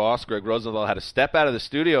 our boss, Greg Rosenthal, had to step out of the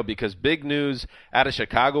studio because big news out of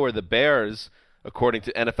Chicago where the Bears, according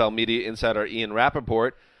to NFL media insider Ian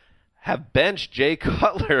Rappaport, have benched Jay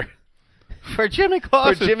Cutler for Jimmy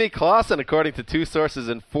Clausen. According to two sources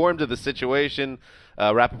informed of the situation.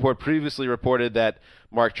 Rappaport previously reported that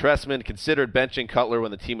Mark Trestman considered benching Cutler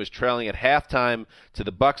when the team was trailing at halftime to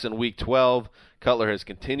the Bucs in Week 12. Cutler has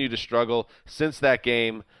continued to struggle since that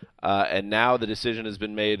game, and now the decision has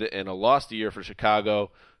been made in a lost year for Chicago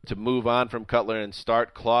to move on from Cutler and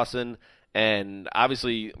start Clausen. And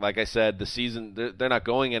obviously, like I said, the season they're not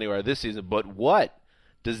going anywhere this season. But what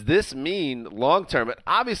does this mean long term? It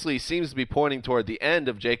obviously seems to be pointing toward the end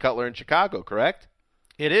of Jay Cutler in Chicago, correct?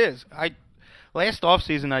 It is. Last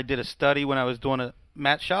offseason I did a study when I was doing a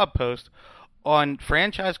Matt Schaub post on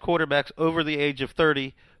franchise quarterbacks over the age of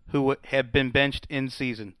 30 who have been benched in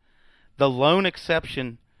season. The lone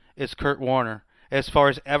exception is Kurt Warner as far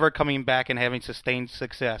as ever coming back and having sustained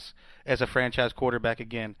success as a franchise quarterback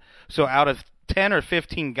again. So out of 10 or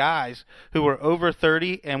 15 guys who were over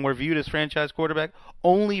 30 and were viewed as franchise quarterback,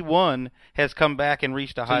 only one has come back and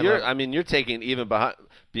reached a high level. I mean, you're taking even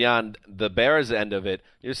beyond the Bears end of it.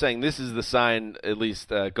 You're saying this is the sign, at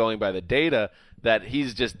least going by the data, that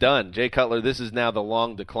he's just done. Jay Cutler, this is now the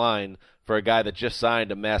long decline for a guy that just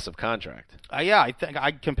signed a massive contract. Yeah, I think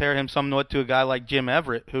I'd compare him somewhat to a guy like Jim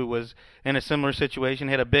Everett, who was in a similar situation,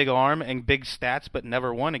 had a big arm and big stats, but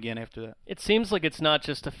never won again after that. It seems like it's not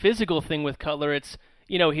just a physical thing with Cutler. It's,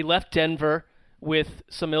 he left Denver with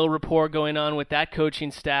some ill rapport going on with that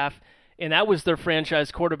coaching staff, and that was their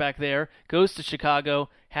franchise quarterback there, goes to Chicago,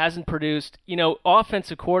 hasn't produced.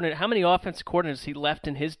 Offensive coordinator, how many offensive coordinators he left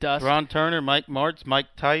in his dust? Ron Turner, Mike Martz,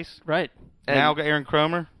 Mike Tice. Right. Now Aaron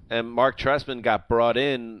Cromer. And Mark Trestman got brought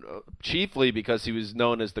in chiefly because he was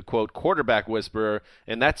known as the, quote, quarterback whisperer,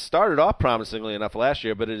 and that started off promisingly enough last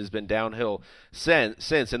year, but it has been downhill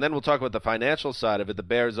since. And then we'll talk about the financial side of it. The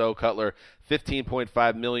Bears owe Cutler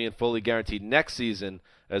 $15.5 million fully guaranteed next season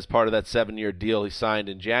as part of that 7-year deal he signed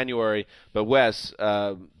in January. But, Wes,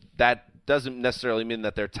 that doesn't necessarily mean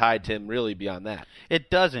that they're tied to him really beyond that. It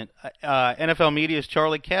doesn't. NFL Media's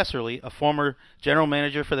Charlie Casserly, a former general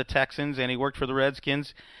manager for the Texans, and he worked for the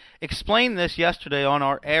Redskins, explained this yesterday on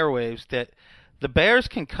our airwaves, that the Bears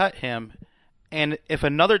can cut him, and if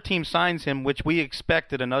another team signs him, which we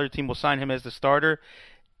expect that another team will sign him as the starter,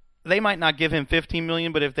 they might not give him $15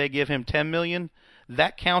 million, but if they give him $10 million,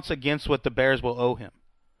 that counts against what the Bears will owe him.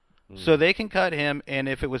 So they can cut him, and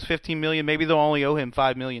if it was $15 million, maybe they'll only owe him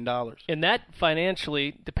 $5 million. And that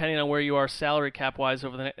financially, depending on where you are salary cap-wise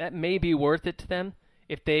over the next, that may be worth it to them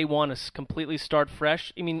if they want to completely start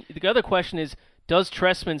fresh. I mean, the other question is, does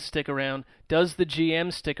Trestman stick around? Does the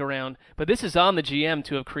GM stick around? But this is on the GM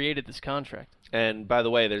to have created this contract. And by the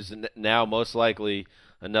way, there's now most likely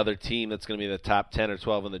another team that's going to be in the top 10 or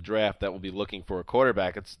 12 in the draft that will be looking for a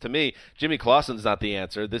quarterback. It's, to me, Jimmy Clausen's not the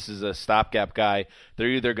answer. This is a stopgap guy. They're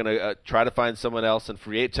either going to try to find someone else and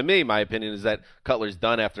free agent. To me, my opinion is that Cutler's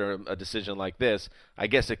done after a decision like this. I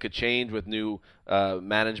guess it could change with new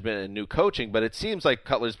management and new coaching, but it seems like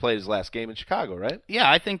Cutler's played his last game in Chicago, right?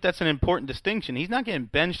 Yeah, I think that's an important distinction. He's not getting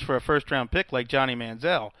benched for a first-round pick like Johnny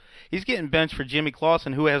Manziel. He's getting benched for Jimmy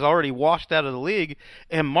Clausen, who has already washed out of the league,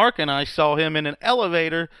 and Mark and I saw him in an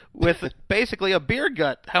elevator with basically a beer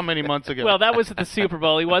gut how many months ago? Well, that was at the Super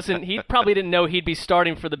Bowl. He probably didn't know he'd be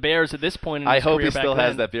starting for the Bears at this point in his career. I hope he still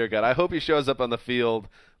has has that beer gut. I hope he shows up on the field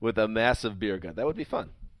with a massive beer gut. That would be fun.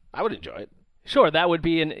 I would enjoy it. Sure, that would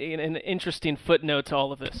be an interesting footnote to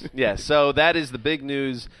all of this. Yeah, so that is the big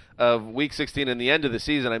news of Week 16 and the end of the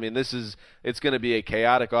season. I mean, it's going to be a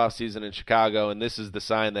chaotic offseason in Chicago, and this is the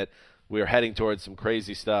sign that we are heading towards some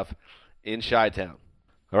crazy stuff in Chi-Town.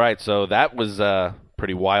 All right, so that was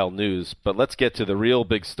pretty wild news, but let's get to the real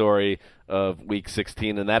big story of Week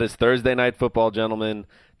 16, and that is Thursday Night Football, gentlemen.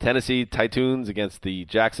 Tennessee Titans against the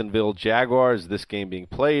Jacksonville Jaguars, this game being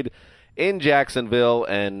played in Jacksonville.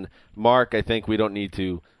 And Mark, I think we don't need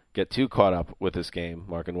to get too caught up with this game,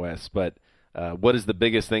 Mark and Wes, but what is the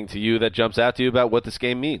biggest thing to you that jumps out to you about what this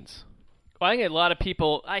game means? Well, I think a lot of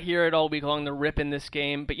people, I hear it all week long, the rip in this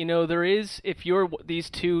game, but there is, if you're these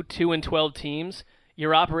 2-12 teams,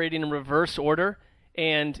 you're operating in reverse order,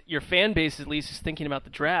 and your fan base at least is thinking about the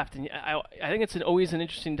draft. And I think it's always an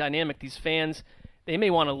interesting dynamic. These fans, they may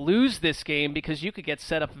want to lose this game because you could get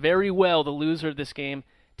set up very well, the loser of this game,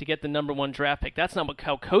 to get the number 1 draft pick. That's not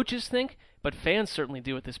how coaches think, but fans certainly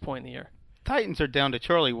do at this point in the year. Titans are down to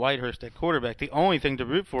Charlie Whitehurst at quarterback. The only thing to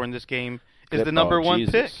root for in this game is the number 1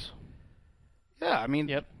 pick. Yeah, I mean,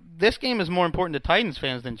 This game is more important to Titans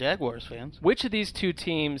fans than Jaguars fans. Which of these two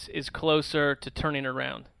teams is closer to turning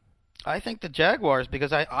around? I think the Jaguars,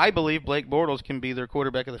 because I believe Blake Bortles can be their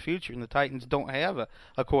quarterback of the future, and the Titans don't have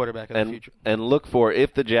a quarterback of the future. And look for,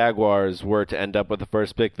 if the Jaguars were to end up with the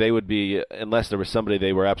first pick, they would be, unless there was somebody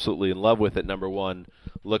they were absolutely in love with at number 1,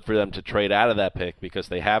 look for them to trade out of that pick because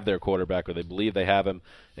they have their quarterback or they believe they have him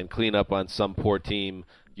and clean up on some poor team,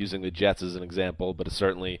 using the Jets as an example, but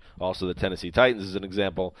certainly also the Tennessee Titans as an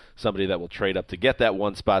example, somebody that will trade up to get that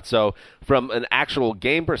 1 spot. So from an actual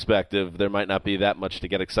game perspective, there might not be that much to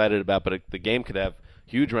get excited about, but the game could have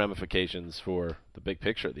huge ramifications for the big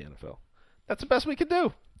picture of the NFL. That's the best we could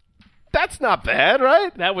do. That's not bad,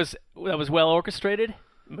 right? That was well orchestrated.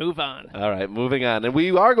 Move on. All right, moving on. And we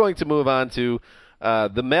are going to move on to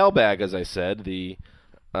the mailbag, as I said, the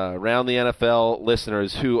Around the NFL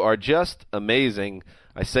listeners who are just amazing.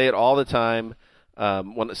 I say it all the time.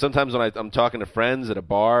 Sometimes when I'm talking to friends at a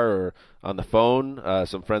bar or on the phone,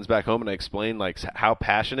 some friends back home, and I explain how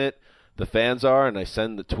passionate the fans are, and I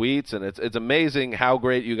send the tweets, and it's amazing how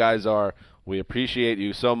great you guys are. We appreciate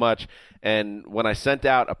you so much. And when I sent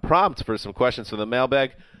out a prompt for some questions for the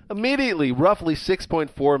mailbag, immediately roughly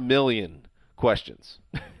 6.4 million questions.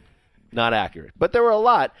 Not accurate, but there were a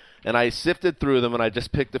lot, and I sifted through them, and I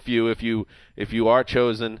just picked a few. If you are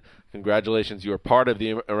chosen, congratulations, you are part of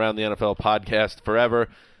the Around the NFL podcast forever.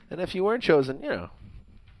 And if you weren't chosen,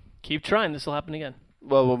 keep trying. This will happen again.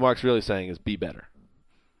 Well, what Mark's really saying is be better.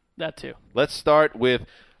 That too. Let's start with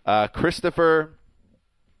Christopher.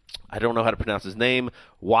 I don't know how to pronounce his name.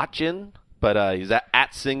 Watchin, but he's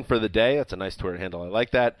at Sing for the Day. That's a nice Twitter handle. I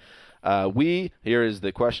like that. Here is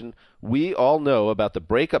the question. We all know about the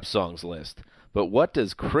breakup songs list, but what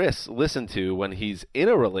does Chris listen to when he's in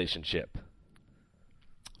a relationship?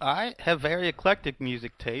 I have very eclectic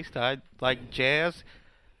music taste. I like jazz,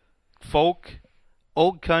 folk,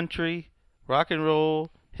 old country, rock and roll,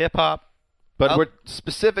 hip-hop. But we're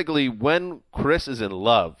specifically when Chris is in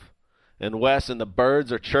love and Wes and the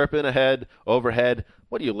birds are chirping overhead,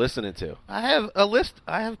 what are you listening to? I have a list.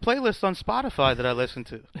 I have playlists on Spotify that I listen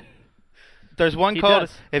to. There's one He called,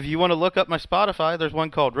 does. if you want to look up my Spotify, there's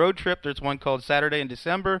one called Road Trip. There's one called Saturday in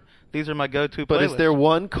December. These are my go-to playlists. But is there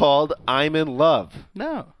one called I'm in Love?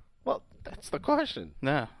 No. Well, that's the question.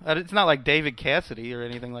 No. It's not like David Cassidy or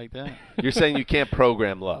anything like that. You're saying you can't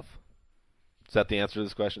program love. Is that the answer to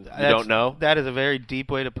this question? You don't know? That is a very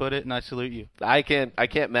deep way to put it, and I salute you. I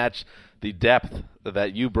can't match the depth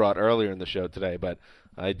that you brought earlier in the show today, but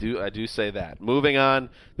I do say that. Moving on,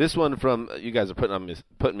 this one from you guys are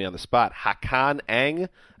putting me on the spot. Hakan Ang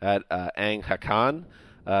at Ang Hakan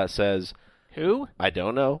says, Who? I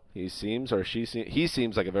don't know. He seems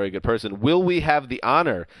like a very good person. Will we have the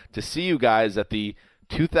honor to see you guys at the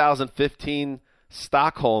 2015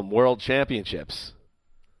 Stockholm World Championships?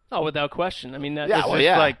 Oh, without question. I mean, that,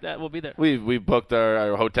 like that will be there. We booked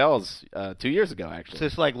our hotels 2 years ago, actually. Is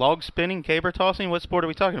this like log spinning, caber tossing? What sport are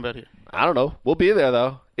we talking about here? I don't know. We'll be there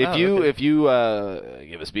though. If you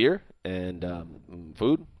give us beer and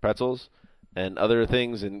food, pretzels, and other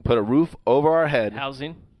things, and put a roof over our head,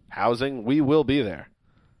 housing, we will be there.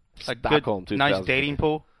 A Stockholm, good, nice dating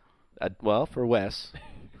pool. Well, for Wes,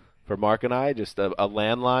 for Mark and I, just a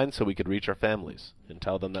landline so we could reach our families and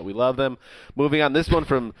tell them that we love them. Moving on, this one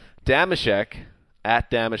from Damashek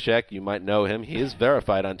at Damashek. You might know him. He is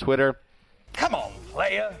verified on Twitter. Come on,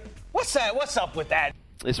 player. What's that? What's up with that?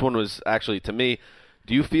 This one was actually to me.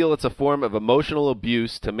 Do you feel it's a form of emotional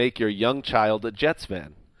abuse to make your young child a Jets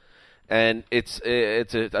fan? And it's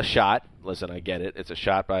a shot. Listen, I get it. It's a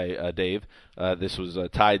shot by Dave. This was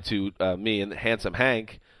tied to me and Handsome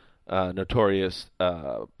Hank, notorious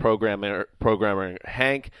programmer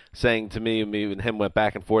Hank, saying to me and him went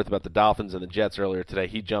back and forth about the Dolphins and the Jets earlier today.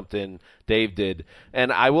 He jumped in. Dave did.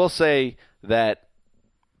 And I will say that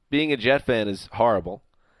being a Jet fan is horrible,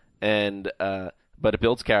 but it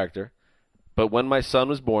builds character. But when my son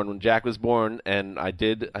was born, when Jack was born, and I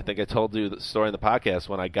think I told you the story in the podcast,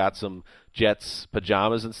 when I got some Jets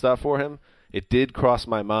pajamas and stuff for him, it did cross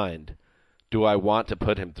my mind, do I want to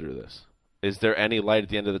put him through this? Is there any light at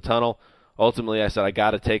the end of the tunnel? Ultimately, I said I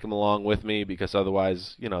got to take him along with me because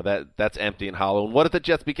otherwise, that's empty and hollow. And what if the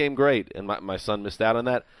Jets became great and my son missed out on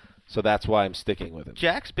that? So that's why I'm sticking with him.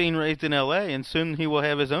 Jack's being raised in L.A., and soon he will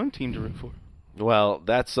have his own team to root for. Well,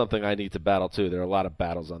 that's something I need to battle, too. There are a lot of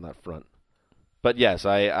battles on that front. But, yes,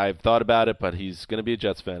 I've thought about it, but he's going to be a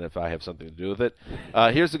Jets fan if I have something to do with it.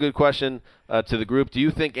 Here's a good question to the group. Do you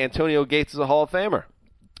think Antonio Gates is a Hall of Famer?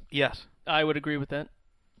 Yes. I would agree with that.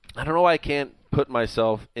 I don't know why I can't put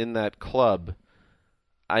myself in that club.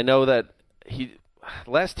 I know that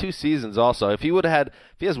last 2 seasons also, if he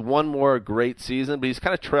has one more great season, but he's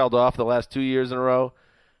kind of trailed off the last 2 years in a row.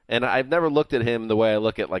 And I've never looked at him the way I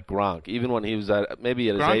look at like Gronk, even when he was maybe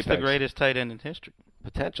at his apex. Gronk's the greatest tight end in history.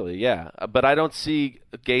 Potentially, yeah. But I don't see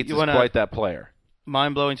Gates as quite that player.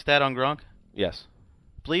 Mind-blowing stat on Gronk? Yes.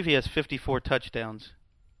 I believe he has 54 touchdowns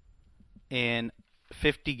in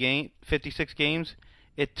 56 games.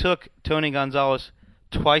 It took Tony Gonzalez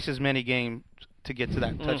twice as many games to get to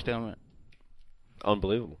that touchdown rate.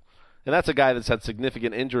 Unbelievable. And that's a guy that's had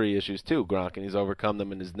significant injury issues too, Gronk, and he's overcome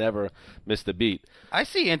them and has never missed a beat. I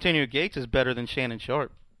see Antonio Gates as better than Shannon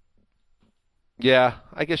Sharp. Yeah,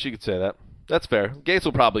 I guess you could say that. That's fair. Gates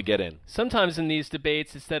will probably get in. Sometimes in these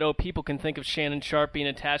debates, it's that people can think of Shannon Sharp being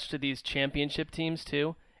attached to these championship teams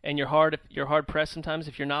too, and you're hard pressed sometimes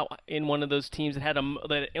if you're not in one of those teams that had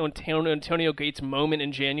that Antonio Gates moment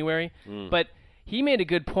in January. But he made a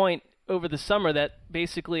good point over the summer that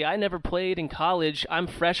basically I never played in college. I'm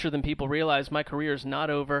fresher than people realize. My career is not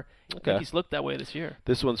over. Okay. I think he's looked that way this year.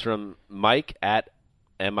 This one's from Mike at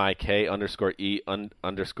MIK_E_CAF.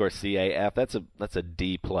 That's a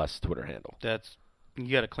D+ Twitter handle.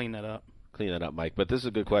 You got to clean that up. Clean that up, Mike. But this is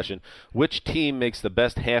a good question. Which team makes the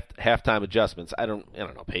best halftime adjustments? I don't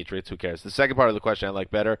know. Patriots. Who cares? The second part of the question I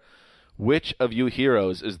like better. Which of you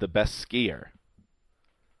heroes is the best skier?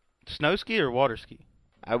 Snow ski or water ski?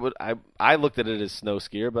 I looked at it as snow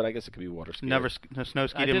skier, but I guess it could be water skier. Never snow skied in my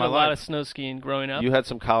life. I did a lot of snow skiing growing up. You had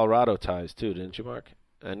some Colorado ties too, didn't you, Mark?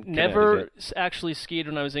 And never actually skied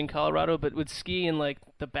when I was in Colorado, but would ski in like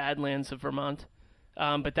the Badlands of Vermont.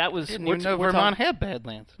 But that was didn't even know Vermont had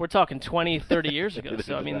Badlands. We're talking 20, 30 years ago.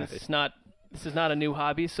 So I mean, this is not a new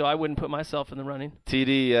hobby. So I wouldn't put myself in the running.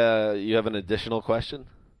 TD, you have an additional question?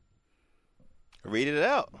 Read it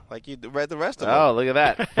out like you read the rest of them. Oh, look at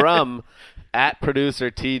that. From at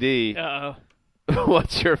producer TD. Uh-oh.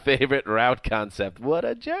 What's your favorite route concept? What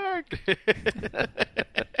a jerk.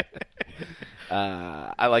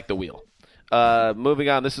 I like the wheel. Moving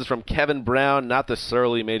on, this is from Kevin Brown, not the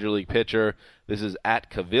surly Major League pitcher. This is at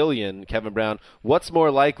Cavillion. Kevin Brown, what's more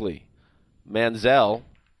likely? Manziel,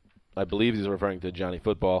 I believe he's referring to Johnny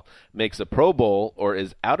Football, makes a Pro Bowl or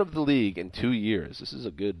is out of the league in 2 years. This is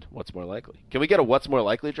a good what's more likely. Can we get a what's more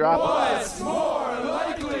likely drop? What's more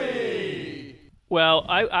likely? Well,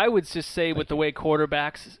 I would just say with the way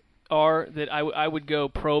quarterbacks are that I would go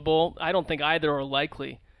Pro Bowl. I don't think either are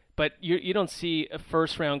likely, but you don't see a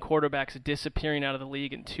first-round quarterbacks disappearing out of the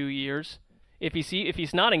league in 2 years. If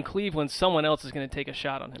he's not in Cleveland, someone else is going to take a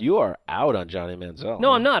shot on him. You are out on Johnny Manziel.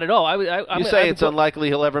 No, I'm not at all. You say it's unlikely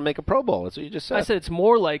he'll ever make a Pro Bowl. That's what you just said. I said it's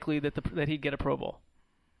more likely that he'd get a Pro Bowl.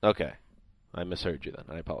 Okay. I misheard you then.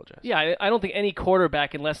 I apologize. Yeah, I don't think any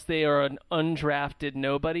quarterback, unless they are an undrafted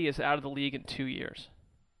nobody, is out of the league in 2 years.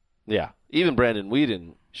 Yeah. Even Brandon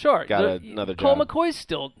Whedon got another Cole job. McCoy's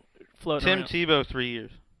still floating around. Tim Tebow, 3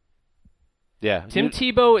 years. Yeah. Tim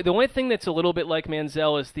Tebow, the only thing that's a little bit like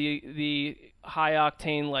Manziel is the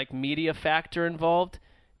high-octane like media factor involved.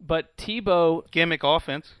 But Tebow... Gimmick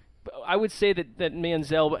offense. I would say that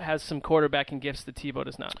Manziel has some quarterbacking gifts that Tebow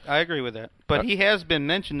does not. I agree with that. But he has been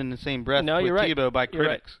mentioned in the same breath with Tebow by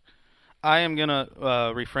critics. Right. I am going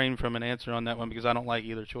to refrain from an answer on that one because I don't like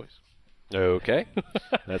either choice. Okay.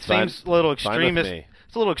 That seems a little extremist.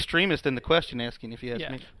 It's a little extremist in the question asking, if you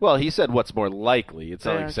ask me. Well, he said what's more likely. It's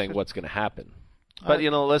not like saying what's going to happen. But,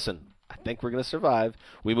 listen, I think we're going to survive.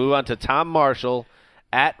 We move on to Tom Marshall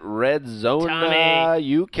at Red Zone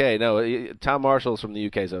UK. No, Tom Marshall's from the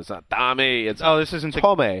UK, so it's not Tommy. It's this isn't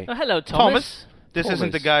Tommy. Oh, hello, Thomas. This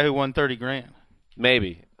isn't the guy who won $30,000.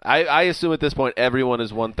 Maybe. I assume at this point everyone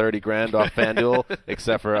has won $30,000 off FanDuel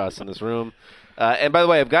except for us in this room. And by the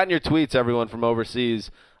way, I've gotten your tweets, everyone from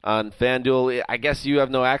overseas, on FanDuel. I guess you have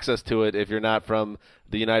no access to it if you're not from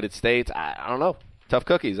the United States. I don't know. Tough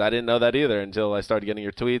cookies. I didn't know that either until I started getting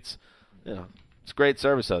your tweets. It's great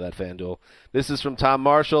service, though, that FanDuel. This is from Tom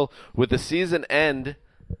Marshall. With the season end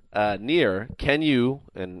near, can you,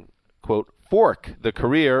 and quote, fork the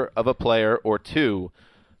career of a player or two?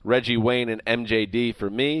 Reggie Wayne and MJD for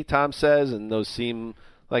me, Tom says, and those seem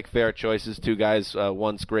like fair choices. Two guys,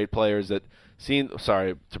 once great players that seem.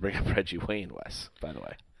 Sorry to bring up Reggie Wayne, Wes, by the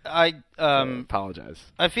way. I apologize.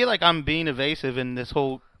 I feel like I'm being evasive in this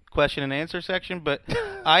whole question and answer section, but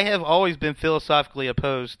I have always been philosophically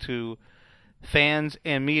opposed to fans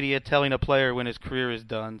and media telling a player when his career is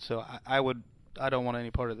done. So I don't want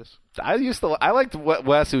any part of this. I liked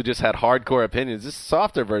Wes, who just had hardcore opinions. This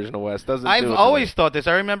softer version of Wes doesn't. I've always thought this.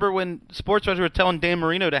 I remember when sports writers were telling Dan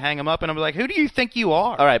Marino to hang him up, and I'm like, who do you think you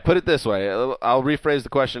are? All right, put it this way. I'll rephrase the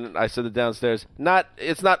question. I said it downstairs.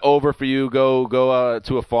 It's not over for you. Go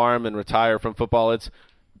to a farm and retire from football. It's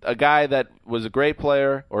a guy that was a great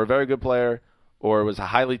player or a very good player or was a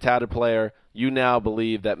highly touted player. You now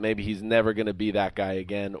believe that maybe he's never going to be that guy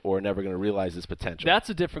again or never going to realize his potential. That's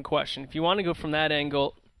a different question. If you want to go from that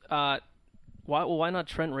angle, why not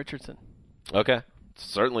Trent Richardson? Okay.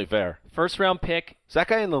 Certainly fair. First-round pick. Is that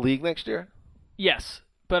guy in the league next year? Yes.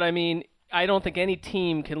 But, I mean, I don't think any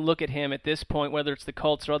team can look at him at this point, whether it's the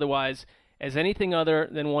Colts or otherwise, as anything other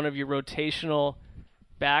than one of your rotational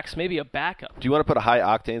backs, maybe a backup. Do you want to put a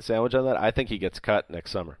high-octane sandwich on that? I think he gets cut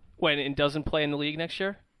next summer. When and doesn't play in the league next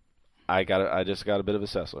year? I just got a bit of a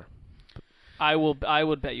Sessler. I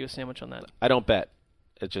would bet you a sandwich on that. I don't bet.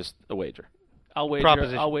 It's just a wager. I'll wager.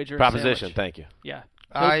 Proposition. I'll wager. Proposition. Thank you. Yeah,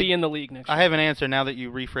 he'll be in the league next year. I have an answer now that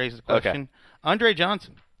you rephrased the question. Okay. Andre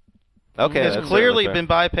Johnson. Okay, has clearly been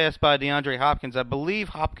bypassed by DeAndre Hopkins. I believe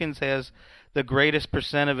Hopkins has the greatest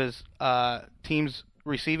percent of his team's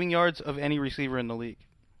receiving yards of any receiver in the league.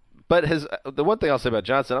 But the one thing I'll say about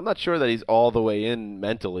Johnson, I'm not sure that he's all the way in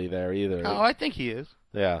mentally there either. Oh, I think he is.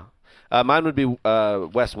 Yeah. Mine would be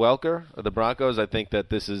Wes Welker of the Broncos. I think that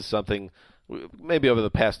this is something maybe over the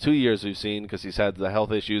past 2 years we've seen because he's had the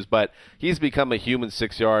health issues, but he's become a human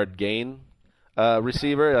 6-yard gain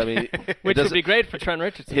receiver. I mean, which would be great for Trent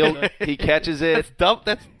Richardson. He catches it.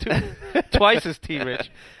 That's twice as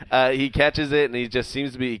T-Rich. He catches it, and he just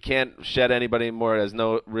seems to be. He can't shed anybody anymore. Has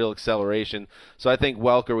no real acceleration. So I think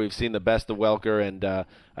Welker. We've seen the best of Welker, and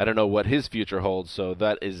I don't know what his future holds. So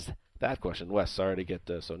that is that question. Wes, sorry to get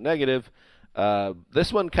so negative.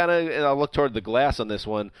 This one kind of. I'll look toward the glass on this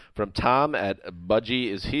one from Tom at Budgie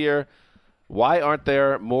is here. Why aren't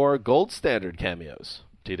there more gold standard cameos,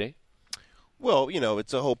 TD? Well,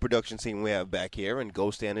 it's a whole production team we have back here, and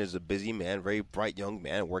Gold Standard is a busy man, very bright young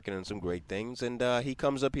man, working on some great things, and he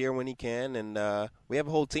comes up here when he can, and we have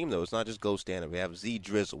a whole team, though. It's not just Gold Standard. We have Z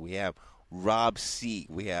Drizzle. We have Rob C.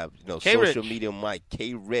 We have, social media Mike,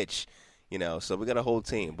 K. Rich, so we got a whole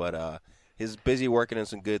team, but He's busy working on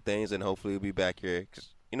some good things, and hopefully he'll be back here. 'Cause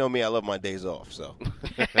you know me, I love my days off. So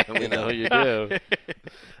we know you do.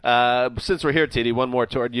 Since we're here, TD, one more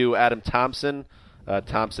toward you, Adam Thompson.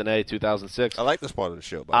 Thompson A, 2006. I like this part of the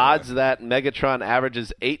show. Odds that Megatron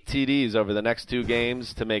averages 8 TDs over the next 2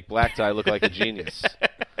 games to make Black Tie look like a genius.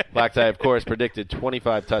 Black Tie, of course, predicted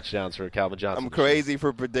 25 touchdowns for Calvin Johnson. I'm crazy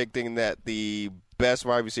for predicting that the best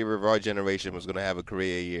wide receiver of our generation was going to have a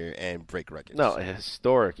career year and break records. No, a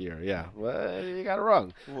historic year, yeah. Well, you got it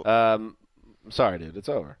wrong. Sorry, dude. It's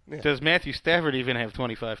over. Yeah. Does Matthew Stafford even have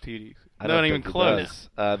 25 TDs? I don't even close.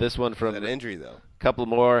 This one from an injury, though. A couple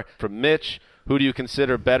more from Mitch. Who do you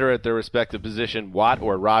consider better at their respective position, Watt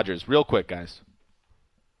or Rodgers? Real quick, guys.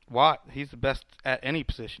 Watt. He's the best at any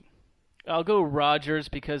position. I'll go Rodgers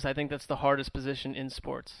because I think that's the hardest position in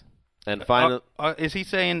sports. And finally, is he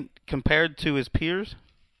saying compared to his peers?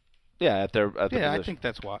 Yeah, at their position. I think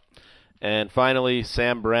that's Watt. And finally,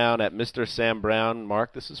 Sam Brown at Mr. Sam Brown.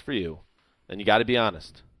 Mark, this is for you. And you got to be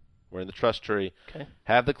honest. We're in the trust tree. Okay.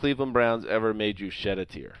 Have the Cleveland Browns ever made you shed a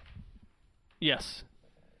tear? Yes.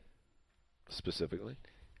 Specifically?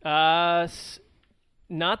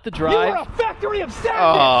 Not the drive. You are a factory of sadness!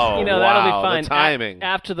 Oh, that'll be fine. The timing.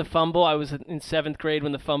 After the fumble, I was in 7th grade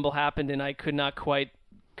when the fumble happened, and I could not quite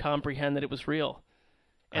comprehend that it was real.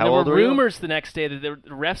 And there were rumors the next day that the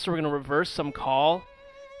refs were going to reverse some call,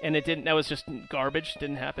 and it didn't. That was just garbage.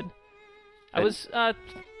 Didn't happen. I was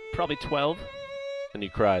probably 12. And you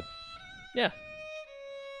cried? Yeah.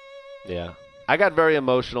 Yeah. I got very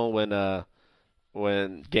emotional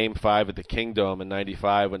when Game 5 at the Kingdome in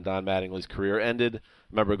 '95, when Don Mattingly's career ended. I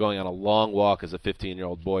remember going on a long walk as a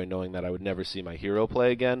 15-year-old boy knowing that I would never see my hero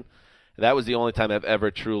play again. That was the only time I've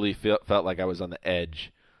ever truly felt like I was on the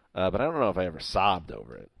edge. But I don't know if I ever sobbed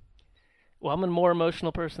over it. Well, I'm a more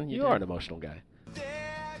emotional person than you. You are an emotional guy.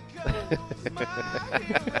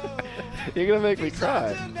 You're going to make me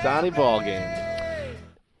cry. Donnie Ball game.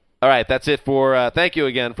 All right, that's it for thank you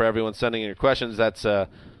again for everyone sending in your questions. That's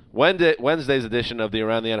Wednesday's edition of the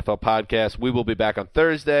Around the NFL podcast. We will be back on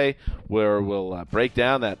Thursday, where we'll break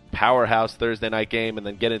down that powerhouse Thursday night game and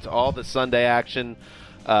then get into all the Sunday action.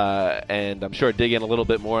 And I'm sure dig in a little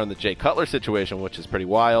bit more on the Jay Cutler situation, which is pretty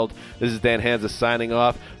wild. This is Dan Hansa signing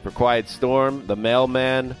off for Quiet Storm, the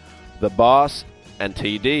mailman, the boss, and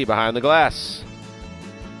TD behind the glass.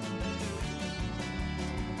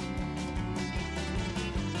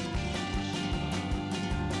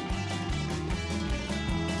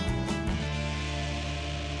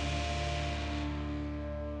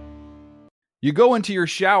 You go into your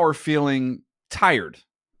shower feeling tired,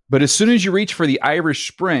 but as soon as you reach for the Irish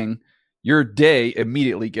Spring, your day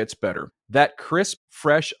immediately gets better. That crisp,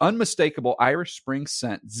 fresh, unmistakable Irish Spring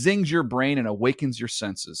scent zings your brain and awakens your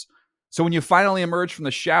senses. So when you finally emerge from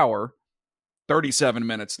the shower, 37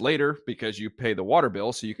 minutes later, because you pay the water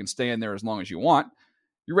bill so you can stay in there as long as you want,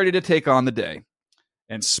 you're ready to take on the day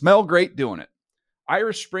and smell great doing it.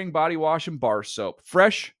 Irish Spring Body Wash and Bar Soap.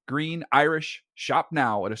 Fresh, green, Irish. Shop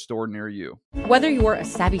now at a store near you. Whether you're a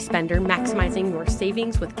savvy spender maximizing your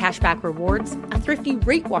savings with cashback rewards, a thrifty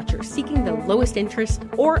rate watcher seeking the lowest interest,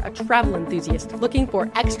 or a travel enthusiast looking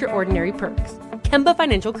for extraordinary perks, Kemba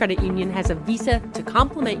Financial Credit Union has a visa to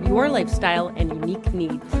complement your lifestyle and unique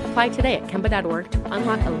needs. Apply today at Kemba.org to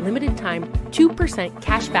unlock a limited time 2%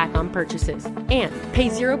 cash back on purchases and pay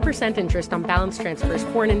 0% interest on balance transfers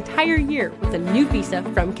for an entire year with a new visa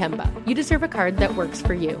from Kemba. You deserve a card that works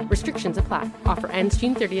for you. Restrictions apply. Offer ends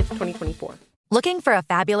June 30th, 2024. Looking for a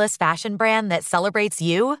fabulous fashion brand that celebrates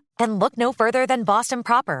you? Then look no further than Boston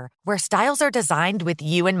Proper, where styles are designed with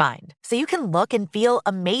you in mind, so you can look and feel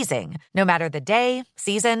amazing, no matter the day,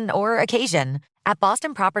 season, or occasion. At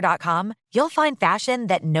BostonProper.com, you'll find fashion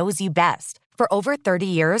that knows you best. For over 30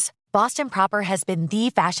 years, Boston Proper has been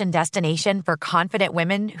the fashion destination for confident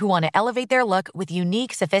women who want to elevate their look with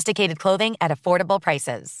unique, sophisticated clothing at affordable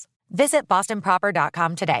prices. Visit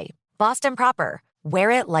BostonProper.com today. Boston Proper.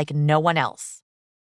 Wear it like no one else.